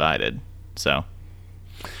 100% undivided. So.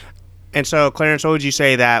 And so, Clarence, what would you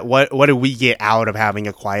say that what do we get out of having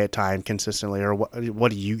a quiet time consistently, or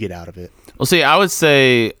what do you get out of it? Well, see, I would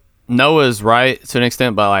say Noah's right to an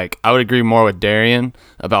extent, but like I would agree more with Darian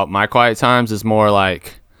about my quiet times is more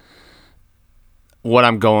like what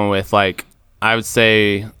I'm going with. Like I would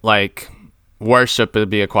say like worship would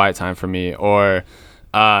be a quiet time for me, or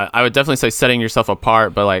I would definitely say setting yourself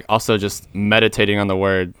apart, but like also just meditating on the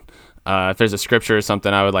word. If there's a scripture or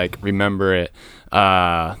something, I would like remember it.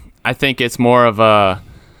 I think it's more of a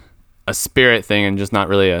spirit thing and just not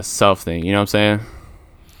really a self thing. You know what I'm saying?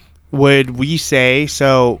 Would we say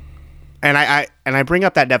so? And I bring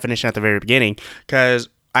up that definition at the very beginning because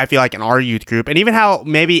I feel like in our youth group, and even how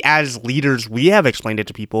maybe as leaders we have explained it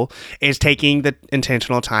to people, is taking the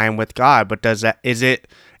intentional time with God. But is it?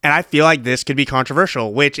 And I feel like this could be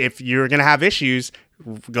controversial, which if you're going to have issues,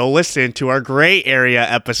 go listen to our gray area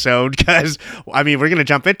episode because, I mean, we're going to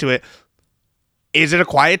jump into it. Is it a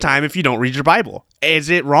quiet time if you don't read your Bible? Is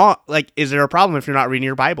it wrong? Like, is there a problem if you're not reading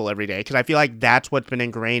your Bible every day? Because I feel like that's what's been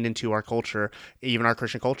ingrained into our culture, even our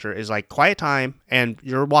Christian culture, is like quiet time and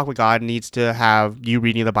your walk with God needs to have you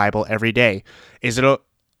reading the Bible every day.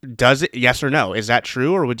 Does it, yes or no? Is that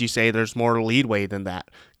true? Or would you say there's more leadway than that?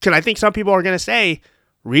 Because I think some people are going to say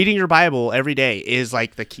reading your Bible every day is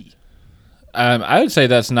like the key. I would say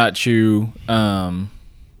that's not true,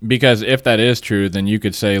 because if that is true, then you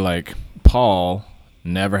could say like Paul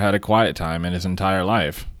never had a quiet time in his entire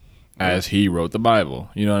life as he wrote the Bible.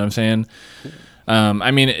 You know what I'm saying?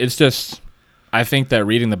 I mean, it's just, I think that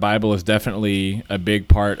reading the Bible is definitely a big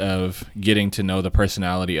part of getting to know the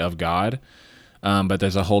personality of God. But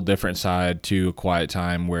there's a whole different side to a quiet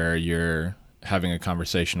time where you're having a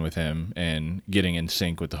conversation with him and getting in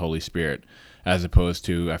sync with the Holy Spirit, as opposed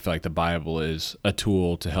to, I feel like the Bible is a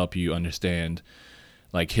tool to help you understand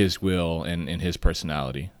like his will and his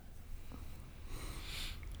personality.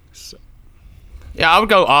 Yeah, I would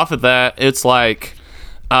go off of that. It's like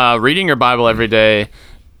reading your Bible every day.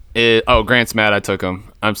 Grant's mad I took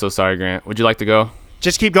him. I'm so sorry, Grant. Would you like to go?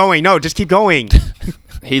 Just keep going. No, just keep going.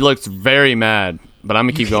 He looks very mad, but I'm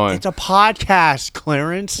going to keep going. It's a podcast,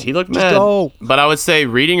 Clarence. He looked just mad. Go. But I would say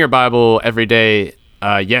reading your Bible every day,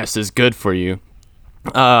 yes, is good for you.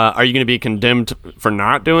 Are you going to be condemned for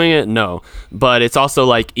not doing it? No. But it's also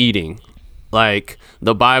like eating. Like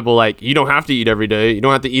the Bible, like you don't have to eat every day. You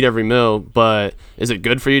don't have to eat every meal, but is it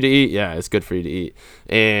good for you to eat? Yeah, it's good for you to eat.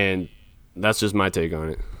 And that's just my take on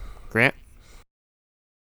it. Grant?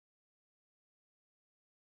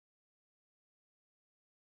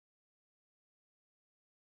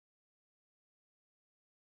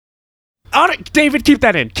 Oh, David, keep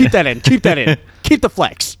that in. Keep that in. Keep that in. Keep the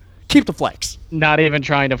flex. Keep the flex. Not even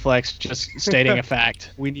trying to flex, just stating a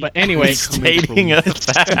fact. But anyway, Stating a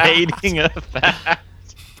fact.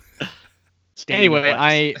 Anyway,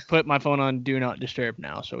 I put my phone on Do Not Disturb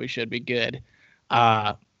now, so we should be good.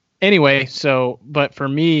 Anyway, but for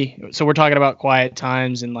me, so we're talking about quiet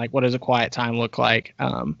times and like what does a quiet time look like?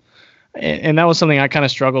 And that was something I kind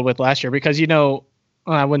of struggled with last year because,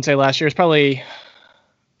 I wouldn't say last year. It's probably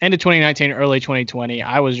end of 2019, early 2020.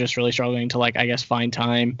 I was just really struggling to like, I guess, find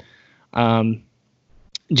time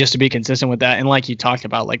just to be consistent with that. And like you talked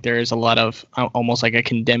about, like there is a lot of almost like a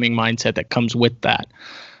condemning mindset that comes with that.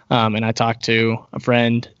 And I talked to a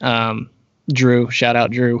friend, Drew, shout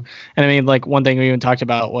out Drew. And I mean, like one thing we even talked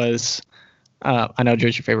about was, I know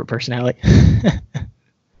Drew's your favorite personality.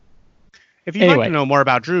 If you'd like to know more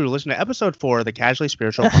about Drew, listen to episode 4 of the Casually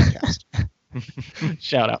Spiritual podcast.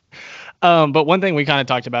 Shout out. But one thing we kind of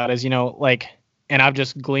talked about is, like, and I've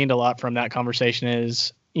just gleaned a lot from that conversation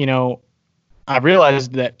is, I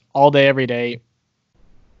realized that all day, every day,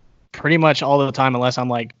 pretty much all the time, unless I'm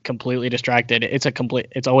like completely distracted,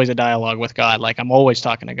 it's always a dialogue with God. Like I'm always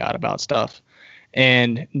talking to God about stuff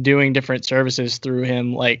and doing different services through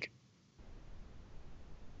him. Like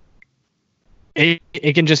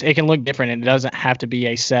it can look different, and it doesn't have to be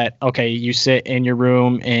a set. Okay, you sit in your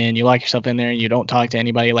room and you lock yourself in there and you don't talk to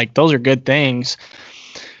anybody. Like, those are good things,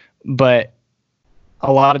 but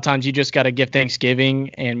a lot of times you just got to give thanksgiving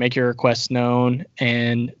and make your requests known,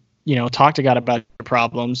 and talk to God about your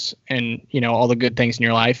problems and all the good things in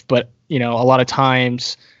your life. But a lot of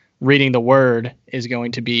times reading the Word is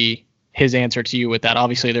going to be His answer to you with that.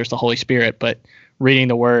 Obviously, there's the Holy Spirit, but reading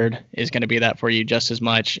the Word is going to be that for you just as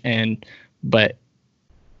much. But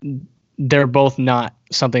they're both not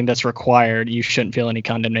something that's required. You shouldn't feel any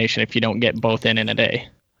condemnation if you don't get both in a day.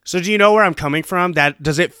 So do you know where I'm coming from? That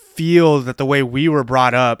does it feel that the way we were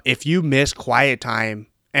brought up, if you miss quiet time,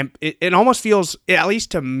 and it almost feels, at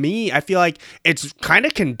least to me, I feel like it's kind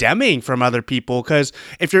of condemning from other people, because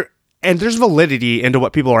and there's validity into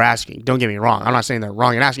what people are asking. Don't get me wrong. I'm not saying they're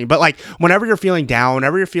wrong in asking, but like whenever you're feeling down,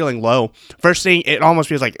 whenever you're feeling low, first thing, it almost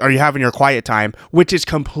feels like, are you having your quiet time? Which is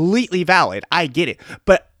completely valid. I get it.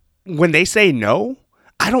 But when they say no,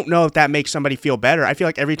 I don't know if that makes somebody feel better. I feel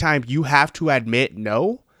like every time you have to admit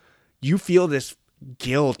no, you feel this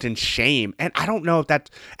guilt and shame. And I don't know if that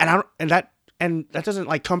doesn't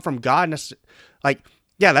like come from God. Like,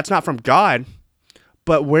 yeah, that's not from God.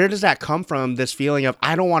 But where does that come from, this feeling of,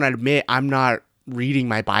 I don't want to admit I'm not reading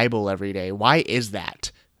my Bible every day? Why is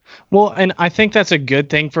that? Well, and I think that's a good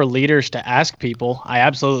thing for leaders to ask people. I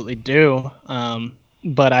absolutely do.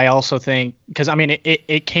 But I also think, because I mean,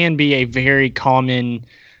 it can be a very common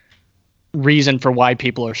reason for why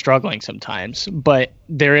people are struggling sometimes. But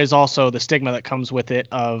there is also the stigma that comes with it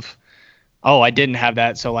of, oh, I didn't have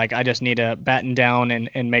that, so like I just need to batten down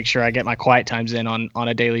and make sure I get my quiet times in on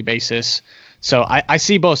a daily basis. So I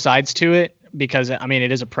see both sides to it, because I mean,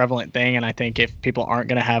 it is a prevalent thing, and I think if people aren't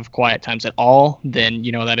going to have quiet times at all, then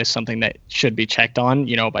that is something that should be checked on,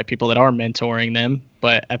 by people that are mentoring them.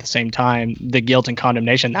 But at the same time, the guilt and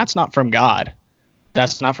condemnation, that's not from God.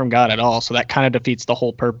 That's not from God at all. So that kind of defeats the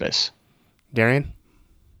whole purpose. Darian?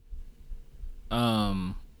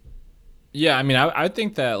 Yeah, I mean, I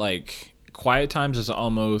think that like quiet times is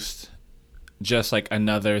almost just like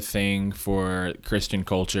another thing for Christian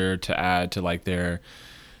culture to add to like their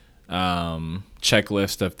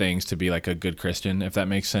checklist of things to be like a good Christian, if that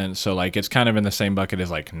makes sense. So like it's kind of in the same bucket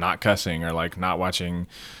as like not cussing or like not watching,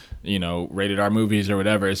 rated R movies or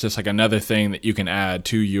whatever. It's just like another thing that you can add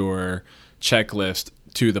to your checklist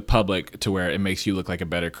to the public to where it makes you look like a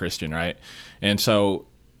better Christian, right? And so,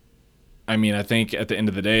 I mean, I think at the end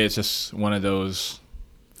of the day, it's just one of those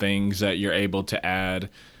things that you're able to add,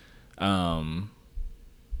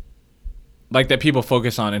 like that people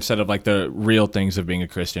focus on instead of like the real things of being a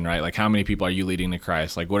Christian, right? Like how many people are you leading to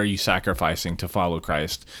Christ? Like what are you sacrificing to follow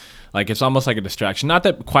Christ? Like it's almost like a distraction. Not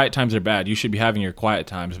that quiet times are bad. You should be having your quiet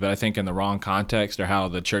times, but I think in the wrong context or how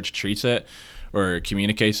the church treats it or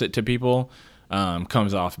communicates it to people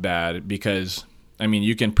comes off bad, because I mean,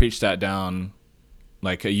 you can preach that down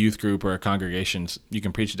like a youth group or a congregation, you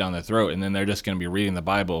can preach it down their throat, and then they're just going to be reading the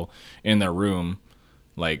Bible in their room,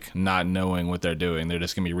 like not knowing what they're doing. They're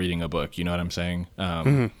just going to be reading a book. You know what I'm saying?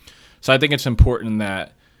 So I think it's important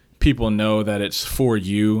that people know that it's for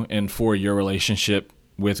you and for your relationship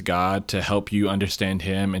with God to help you understand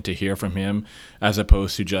Him and to hear from Him, as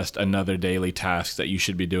opposed to just another daily task that you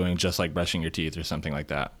should be doing, just like brushing your teeth or something like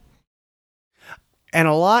that. And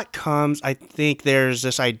a lot comes, I think there's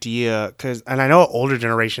this idea, and I know older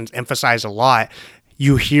generations emphasize a lot,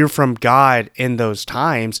 you hear from God in those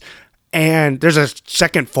times. And there's a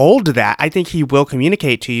second fold to that. I think He will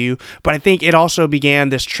communicate to you, but I think it also began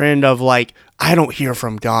this trend of like, I don't hear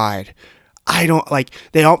from God. I don't like,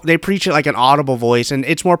 they preach it like an audible voice, and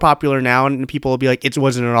it's more popular now, and people will be like, it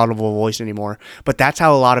wasn't an audible voice anymore. But that's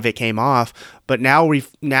how a lot of it came off. But now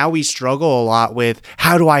we struggle a lot with,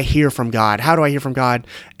 how do I hear from God? How do I hear from God?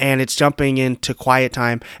 And it's jumping into quiet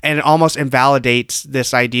time, and it almost invalidates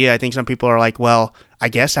this idea. I think some people are like, well, I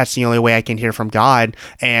guess that's the only way I can hear from God.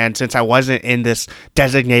 And since I wasn't in this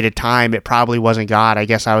designated time, it probably wasn't God. I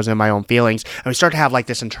guess I was in my own feelings. And we start to have like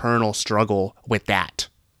this internal struggle with that.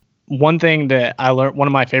 One thing that I learned, one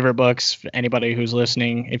of my favorite books, for anybody who's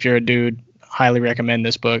listening, if you're a dude, highly recommend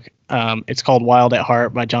this book. It's called Wild at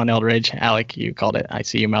Heart by John Eldredge. Alec, you called it. I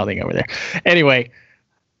see you mouthing over there. Anyway,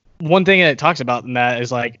 one thing that it talks about in that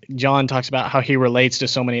is like John talks about how he relates to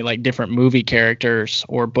so many like different movie characters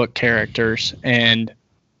or book characters. And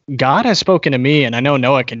God has spoken to me, and I know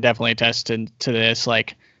Noah can definitely attest to this,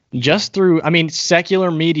 like just through, I mean,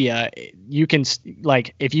 secular media. You can,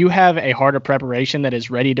 like, if you have a heart of preparation that is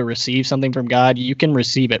ready to receive something from God, you can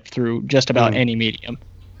receive it through just about any medium.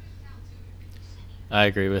 I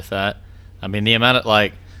agree with that. I mean, the amount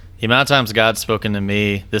of times God's spoken to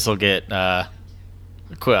me, this will get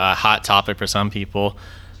a hot topic for some people.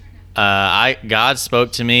 God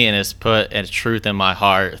spoke to me and has put a truth in my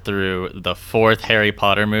heart through the 4th Harry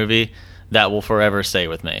Potter movie that will forever stay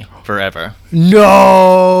with me forever.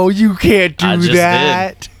 No, you can't do I just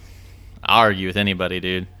that. did. I argue with anybody,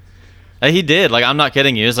 dude. He did. Like, I'm not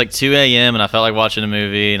kidding you. It was like 2 a.m. and I felt like watching a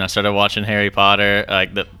movie, and I started watching Harry Potter,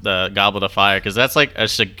 like the Goblet of Fire, because that's like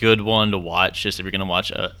just a good one to watch. Just if you're gonna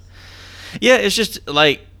watch a, yeah, it's just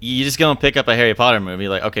like you just gonna pick up a Harry Potter movie.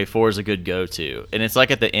 Like, okay, 4 is a good go-to, and it's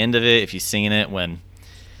like at the end of it, if you've seen it, when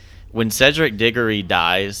Cedric Diggory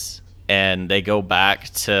dies and they go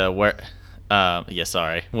back to where,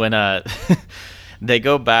 when they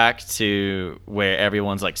go back to where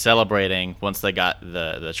everyone's like celebrating once they got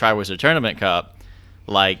the Triwizard Tournament Cup,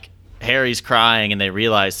 like Harry's crying and they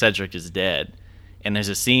realize Cedric is dead. And there's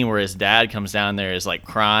a scene where his dad comes down there, is like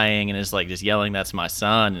crying and is like just yelling, "That's my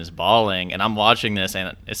son," and is bawling. And I'm watching this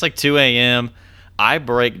and it's like 2 a.m. I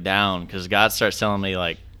break down because God starts telling me,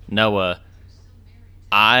 like, Noah,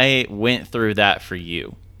 I went through that for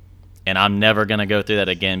you. And I'm never going to go through that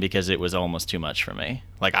again because it was almost too much for me.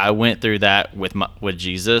 Like, I went through that with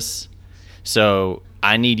Jesus. So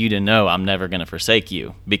I need you to know I'm never going to forsake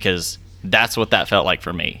you, because that's what that felt like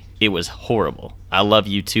for me. It was horrible. I love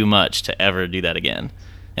you too much to ever do that again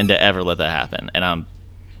and to ever let that happen. And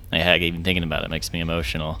even thinking about it makes me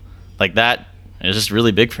emotional. Like, that is just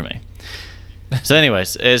really big for me. So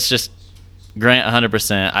anyways, it's just Grant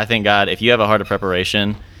 100%. I think God, if you have a heart of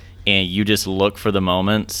preparation and you just look for the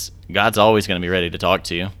moments, God's always going to be ready to talk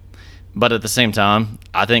to you. But at the same time,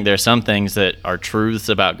 I think there's some things that are truths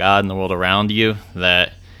about God and the world around you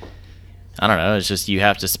that, I don't know, it's just you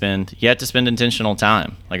have to spend intentional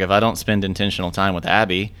time. Like, if I don't spend intentional time with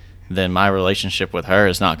Abby, then my relationship with her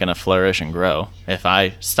is not going to flourish and grow. If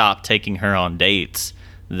I stop taking her on dates,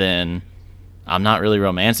 then I'm not really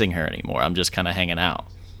romancing her anymore. I'm just kind of hanging out.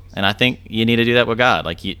 And I think you need to do that with God.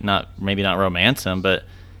 Like, maybe not romance him, but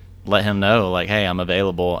let him know, like, hey, I'm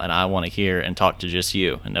available and I want to hear and talk to just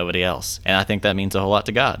you and nobody else. And I think that means a whole lot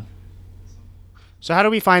to God. So how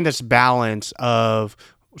do we find this balance of,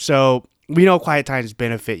 so we know quiet times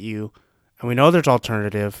benefit you and we know there's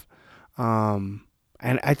alternative. And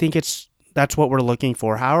I think that's what we're looking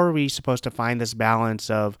for. How are we supposed to find this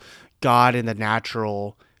balance of God in the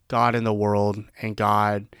natural, God in the world, and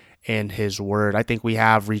God in his word? I think we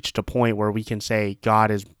have reached a point where we can say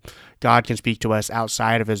God can speak to us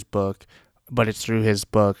outside of his book, but it's through his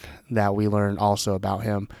book that we learn also about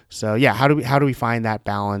him. So yeah, how do we find that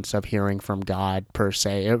balance of hearing from God per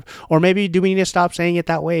se? Or maybe do we need to stop saying it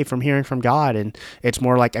that way, from hearing from God, and it's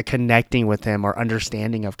more like a connecting with him or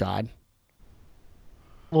understanding of God?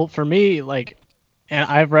 Well, for me, like, and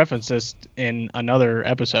I've referenced this in another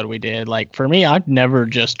episode we did, like, for me, I've never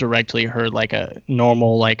just directly heard like a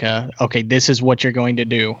normal, like okay, this is what you're going to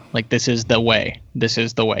do. Like, this is the way. This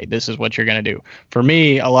is the way. This is what you're going to do. For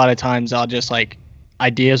me, a lot of times I'll just, like,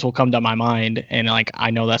 ideas will come to my mind and, like, I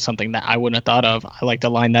know that's something that I wouldn't have thought of. I like to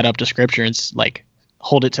line that up to scripture and, like,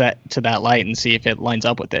 hold it to that light and see if it lines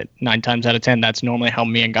up with it. 9 times out of 10, that's normally how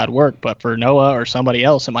me and God work. But for Noah or somebody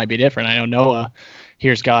else, it might be different. I know Noah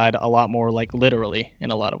hears God a lot more, like, literally in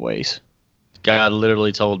a lot of ways. God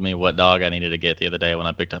literally told me what dog I needed to get the other day when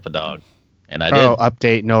I picked up a dog. And I did. Oh,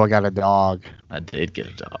 update, Noah got a dog. I did get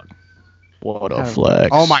a dog. What a flex.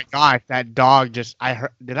 Oh my gosh, that dog did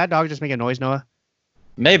that dog just make a noise, Noah?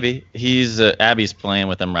 Maybe. Abby's playing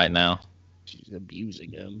with him right now. She's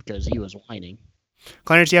abusing him because he was whining.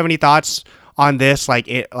 Clarence, do you have any thoughts on this? Like,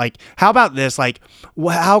 how about this? Like,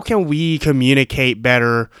 how can we communicate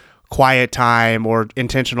better quiet time or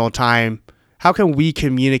intentional time? How can we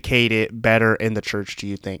communicate it better in the church, do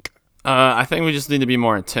you think? I think we just need to be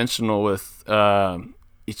more intentional with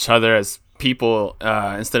each other as people,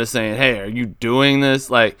 instead of saying, hey, are you doing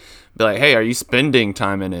this? Like, be like, hey, are you spending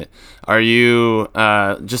time in it? Are you,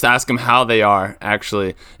 just ask them how they are,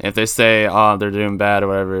 actually. And if they say, oh, they're doing bad or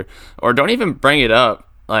whatever, or don't even bring it up,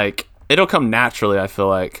 like, it'll come naturally, I feel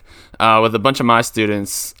like. With a bunch of my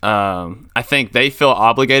students, I think they feel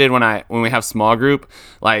obligated when we have small group.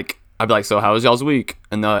 Like, I'd be like, so how was y'all's week?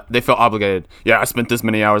 And they feel obligated. Yeah, I spent this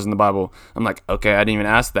many hours in the Bible. I'm like, okay, I didn't even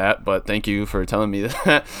ask that, but thank you for telling me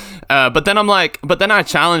that. But then I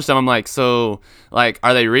challenge them. I'm like, so, like,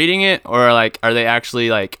 are they reading it, or, like, are they actually,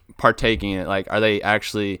 like, partaking in it? Like, are they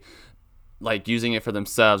actually, like, using it for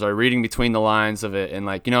themselves, or reading between the lines of it? And,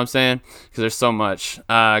 like, you know what I'm saying? Because there's so much.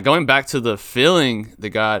 Going back to the feeling the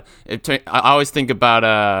God, I always think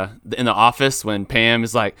about in The Office when Pam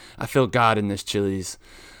is like, I feel God in this Chili's.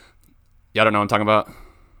 Y'all don't know what I'm talking about?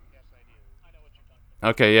 Yes, I do. I know what you're talking about.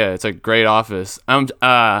 Okay, yeah, it's a great Office.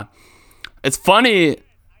 It's funny.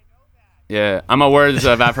 Yeah, I'm a words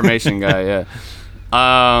of affirmation guy. Yeah.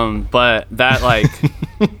 But that like,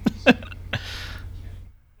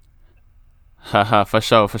 haha, for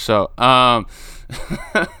sure.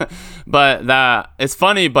 But that it's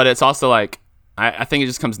funny, but it's also like I think it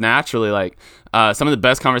just comes naturally. Like some of the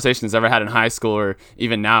best conversations I've ever had in high school or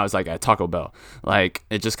even now is like at Taco Bell. Like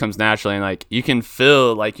it just comes naturally, and like you can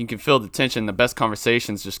feel the tension. The best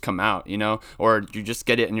conversations just come out, you know, or you just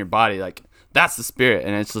get it in your body. Like that's the spirit,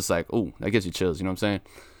 and it's just like, ooh, that gives you chills. You know what I'm saying?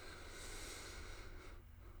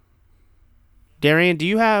 Darian, do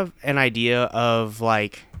you have an idea of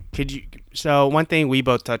like, so one thing we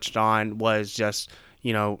both touched on was just,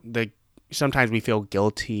 you know, sometimes we feel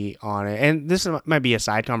guilty on it. And this might be a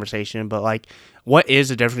side conversation, but like, what is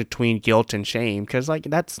the difference between guilt and shame? Because like,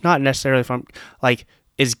 that's not necessarily from like,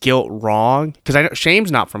 is guilt wrong? Because I know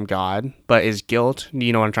shame's not from God, but is guilt? Do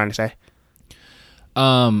you know what I'm trying to say?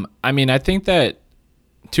 I mean, I think that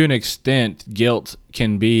to an extent, guilt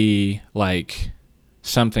can be like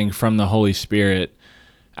something from the Holy Spirit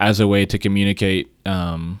as a way to communicate,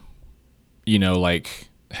 you know, like,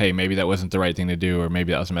 hey, maybe that wasn't the right thing to do, or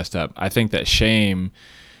maybe that was messed up. I think that shame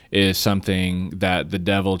is something that the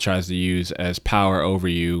devil tries to use as power over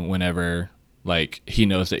you whenever like he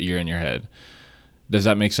knows that you're in your head. Does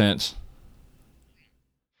that make sense?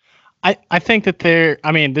 I think that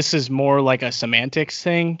this is more like a semantics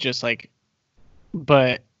thing, just like,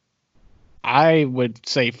 but I would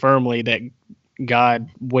say firmly that God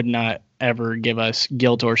would not ever give us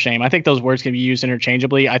guilt or shame. I think those words can be used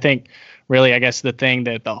interchangeably. I think really, I guess the thing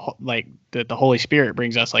that the Holy Spirit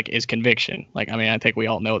brings us like is conviction. Like, I mean, I think we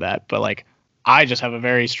all know that, but like, I just have a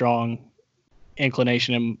very strong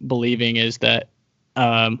inclination in believing is that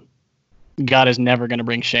God is never going to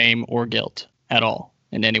bring shame or guilt at all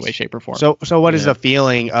in any way, shape, or form. So what is the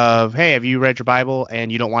feeling of, hey, have you read your Bible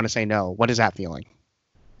and you don't want to say no? What is that feeling?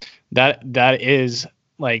 That is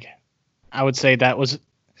like, I would say that was,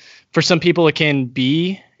 for some people it can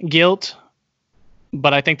be guilt,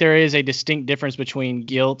 but I think there is a distinct difference between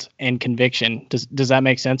guilt and conviction. Does that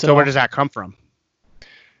make sense? So where does that come from?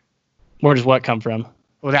 Where does what come from?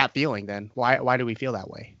 Well, that feeling then. Why do we feel that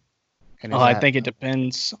way? And I think it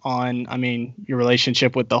depends on, I mean, your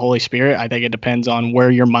relationship with the Holy Spirit. I think it depends on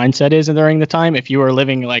where your mindset is during the time. If you are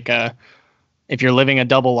living if you're living a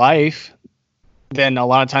double life, then a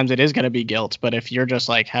lot of times it is going to be guilt. But if you're just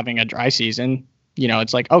like having a dry season, you know,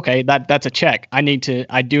 it's like, okay, that's a check. I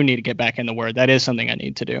do need to get back in the Word. That is something I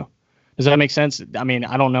need to do. Does that make sense? I mean,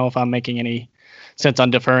 I don't know if I'm making any sense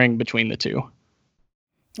on differing between the two.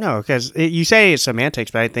 No, because you say it's semantics,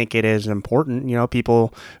 but I think it is important. You know,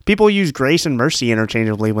 people use grace and mercy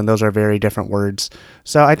interchangeably when those are very different words.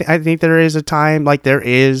 So I think there is a time, like there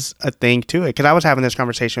is a thing to it. Because I was having this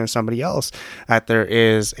conversation with somebody else that there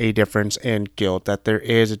is a difference in guilt, that there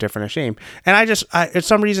is a difference in shame. And I for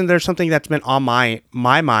some reason, there's something that's been on my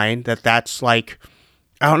mind that's like,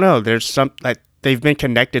 I don't know, there's some, like they've been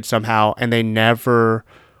connected somehow and they never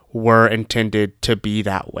were intended to be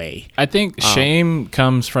that way. I think shame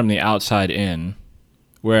comes from the outside in,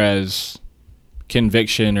 whereas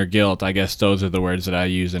conviction or guilt, I guess those are the words that I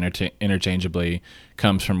use interchangeably,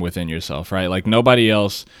 comes from within yourself, right? Like nobody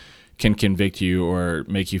else can convict you or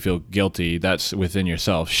make you feel guilty. That's within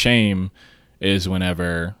yourself. Shame is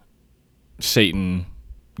whenever Satan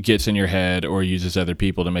gets in your head or uses other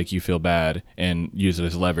people to make you feel bad and use it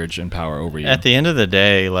as leverage and power over you. At the end of the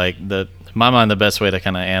day, like in my mind, the best way to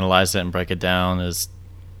kind of analyze it and break it down is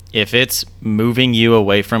if it's moving you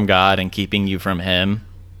away from God and keeping you from Him,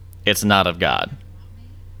 it's not of God.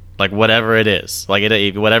 Like whatever it is, like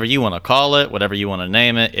whatever you want to call it, whatever you want to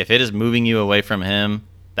name it, if it is moving you away from Him,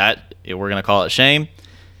 that we're going to call it shame.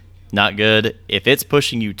 Not good. If it's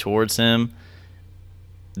pushing you towards Him,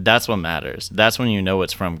 that's what matters. That's when you know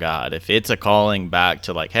it's from God. If it's a calling back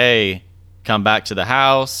to like, hey, come back to the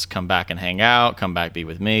house, come back and hang out, come back be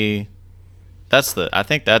with me. I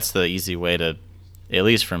think that's the easy way to, at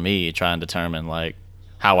least for me, try and determine like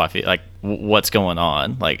how I feel, like what's going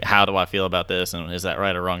on, like how do I feel about this, and is that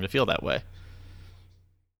right or wrong to feel that way?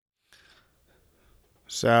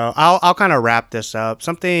 So I'll kind of wrap this up.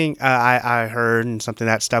 Something I heard and something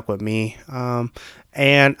that stuck with me.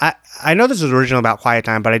 And I know this is original about Quiet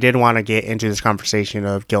Time, but I did want to get into this conversation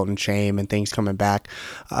of guilt and shame and things coming back.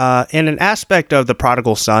 In an aspect of the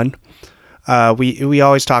prodigal son, we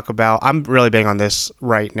always talk about, I'm really big on this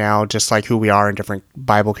right now, just like who we are in different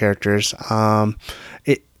Bible characters.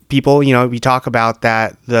 People, you know, we talk about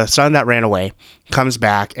that the son that ran away comes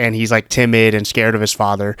back and he's like timid and scared of his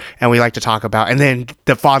father. And we like to talk about, and then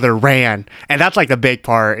the father ran. And that's like the big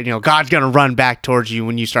part. You know, God's going to run back towards you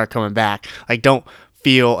when you start coming back. Like, don't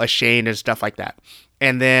feel ashamed and stuff like that.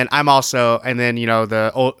 And then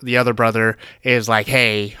the other brother is like,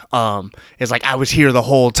 hey, is like, I was here the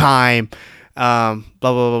whole time, blah,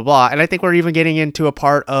 blah, blah, blah. And I think we're even getting into a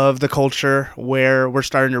part of the culture where we're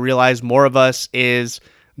starting to realize more of us is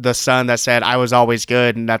the son that said, I was always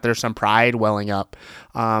good, and that there's some pride welling up.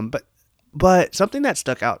 But something that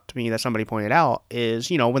stuck out to me that somebody pointed out is,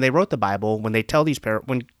 when they wrote the Bible, when they tell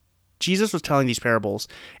when Jesus was telling these parables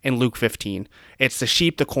in Luke 15, it's the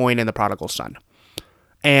sheep, the coin, and the prodigal son.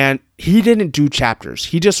 And he didn't do chapters.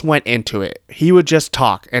 He just went into it. He would just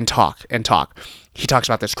talk and talk and talk. He talks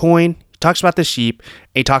about this coin, he talks about the sheep,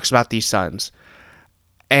 and he talks about these sons.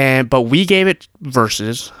 But we gave it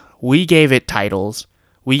verses, we gave it titles,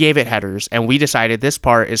 we gave it headers, and we decided this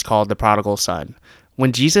part is called the prodigal son.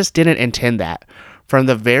 When Jesus didn't intend that from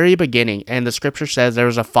the very beginning, and the scripture says there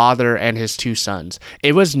was a father and his two sons.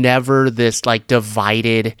 It was never this like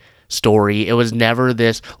divided story. It was never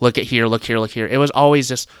this look at here, look here, look here. It was always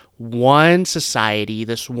this one society,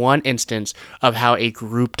 this one instance of how a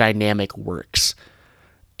group dynamic works.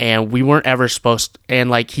 And we weren't ever supposed to, and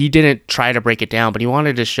like he didn't try to break it down, but he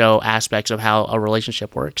wanted to show aspects of how a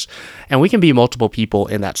relationship works. And we can be multiple people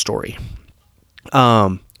in that story.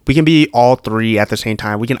 We can be all three at the same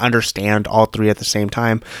time. We can understand all three at the same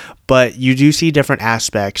time. But you do see different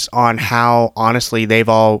aspects on how, honestly, they've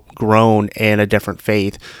all grown in a different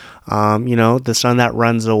faith. The son that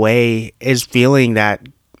runs away is feeling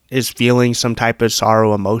some type of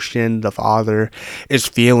sorrow emotion. The father is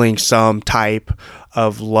feeling some type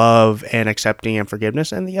of love and accepting and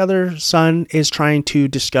forgiveness. And the other son is trying to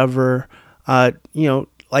discover,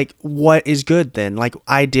 like, what is good then? Like,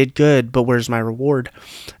 I did good, but where's my reward?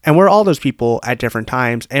 And we're all those people at different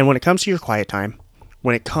times. And when it comes to your quiet time,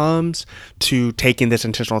 when it comes to taking this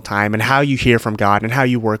intentional time and how you hear from God and how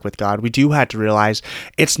you work with God, we do have to realize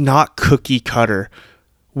it's not cookie cutter.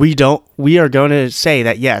 We are going to say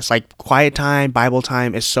that, yes, like quiet time, Bible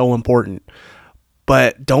time is so important,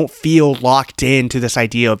 but don't feel locked into this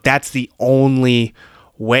idea of that's the only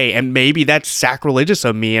way. And maybe that's sacrilegious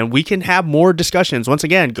of me, and we can have more discussions. Once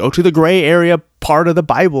again, go to the gray area part of the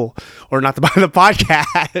Bible, or not the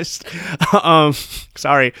podcast.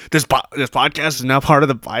 Sorry, this podcast is now part of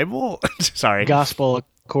the Bible. Sorry, gospel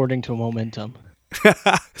according to momentum.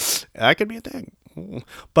 That could be a thing,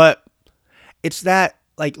 but it's that,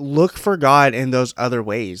 like, look for God in those other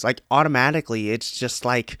ways. Like, automatically, it's just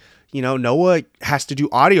like, Noah has to do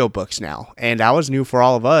audiobooks now, and that was new for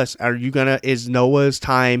all of us. Is Noah's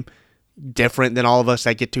time different than all of us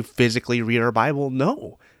that get to physically read our Bible?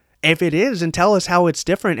 No. If it is, then tell us how it's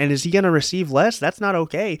different, and is he going to receive less? That's not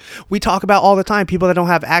okay. We talk about all the time people that don't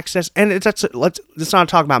have access, and let's not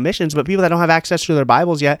talk about missions, but people that don't have access to their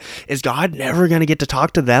Bibles yet. Is God never going to get to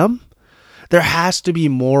talk to them? There has to be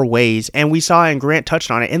more ways, and we saw, and Grant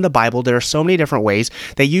touched on it, in the Bible, there are so many different ways.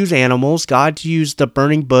 They use animals. God used the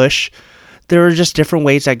burning bush. There are just different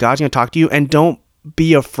ways that God's going to talk to you, and don't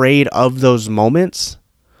be afraid of those moments,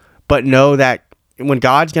 but know that when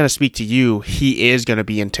God's going to speak to you, he is going to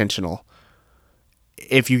be intentional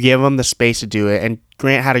if you give him the space to do it. And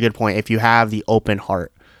Grant had a good point, if you have the open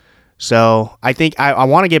heart. So I think I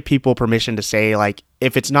want to give people permission to say, like,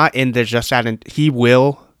 if it's not in there just that, he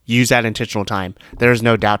will use that intentional time. There's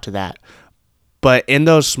no doubt to that. But in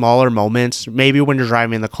those smaller moments, maybe when you're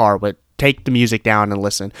driving in the car, but take the music down and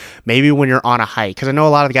listen. Maybe when you're on a hike, because I know a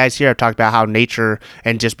lot of the guys here have talked about how nature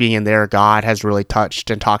and just being in there, God has really touched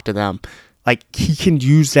and talked to them. Like, he can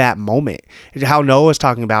use that moment. How Noah's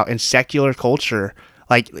talking about in secular culture,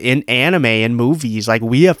 like in anime and movies, like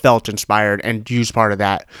we have felt inspired and used part of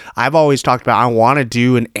that. I've always talked about, I want to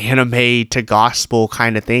do an anime to gospel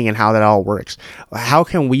kind of thing and how that all works. How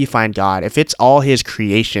can we find God? If it's all his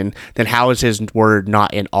creation, then how is his word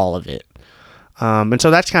not in all of it? And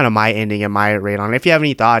so that's kind of my ending and my rate on it. If you have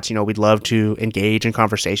any thoughts, we'd love to engage in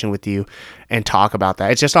conversation with you and talk about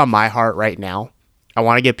that. It's just on my heart right now. I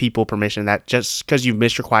want to give people permission that just because you've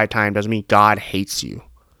missed your quiet time doesn't mean God hates you.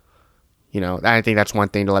 I think that's one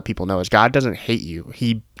thing to let people know is God doesn't hate you.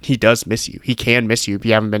 He does miss you. He can miss you. If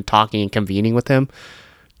you haven't been talking and convening with him,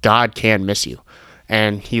 God can miss you.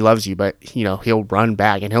 And he loves you, but, he'll run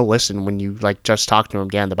back and he'll listen when you, just talk to him.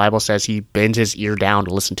 Dan, the Bible says he bends his ear down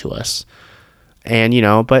to listen to us. And,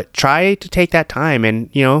 but try to take that time. And,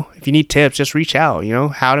 if you need tips, just reach out,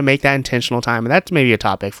 how to make that intentional time. And that's maybe a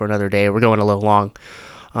topic for another day. We're going a little long.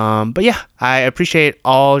 But yeah, I appreciate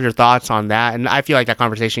all your thoughts on that. And I feel like that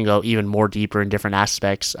conversation go even more deeper in different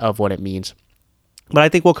aspects of what it means. But I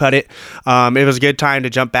think we'll cut it. It was a good time to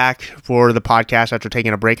jump back for the podcast after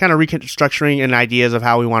taking a break, kind of reconstructing and ideas of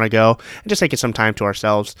how we want to go and just taking some time to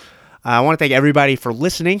ourselves. I want to thank everybody for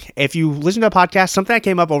listening. If you listen to a podcast, something that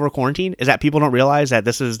came up over quarantine is that people don't realize that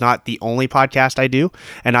this is not the only podcast I do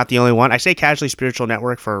and not the only one. I say Casually Spiritual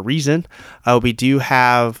Network for a reason. We do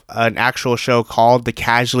have an actual show called the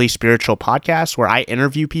Casually Spiritual Podcast where I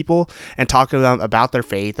interview people and talk to them about their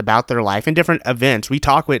faith, about their life, and different events. We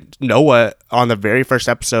talk with Noah on the very first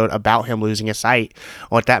episode about him losing his sight,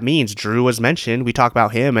 what that means. Drew was mentioned. We talk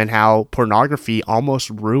about him and how pornography almost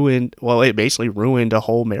ruined, well, it basically ruined a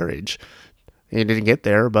whole marriage. It didn't get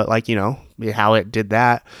there, but how it did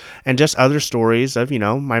that. And just other stories of,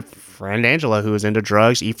 my friend Angela, who is into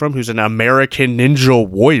drugs, Ephraim, who's an American Ninja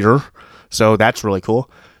Warrior. So that's really cool.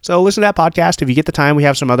 So listen to that podcast. If you get the time, we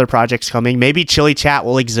have some other projects coming. Maybe Chili Chat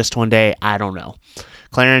will exist one day. I don't know.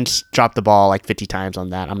 Clarence dropped the ball like 50 times on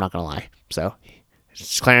that. I'm not going to lie. So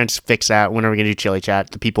Clarence, fix that. When are we going to do Chili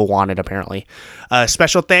Chat? The people want it, apparently.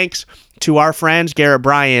 Special thanks to our friends Garrett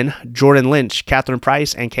Bryan, Jordan Lynch, Catherine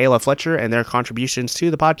Price, and Kayla Fletcher and their contributions to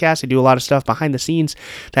the podcast. They do a lot of stuff behind the scenes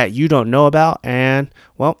that you don't know about. And,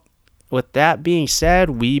 well, with that being said,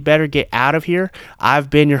 we better get out of here. I've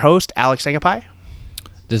been your host, Alex Sangapai.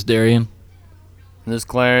 This Darian. This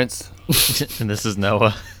Clarence. And this is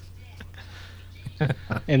Noah.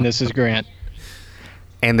 And this is Grant.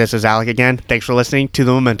 And this is Alec again. Thanks for listening to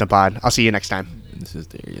the Momentum Pod. I'll see you next time. This is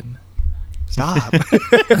Darian. Stop.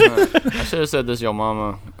 I should have said this, your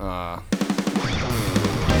mama.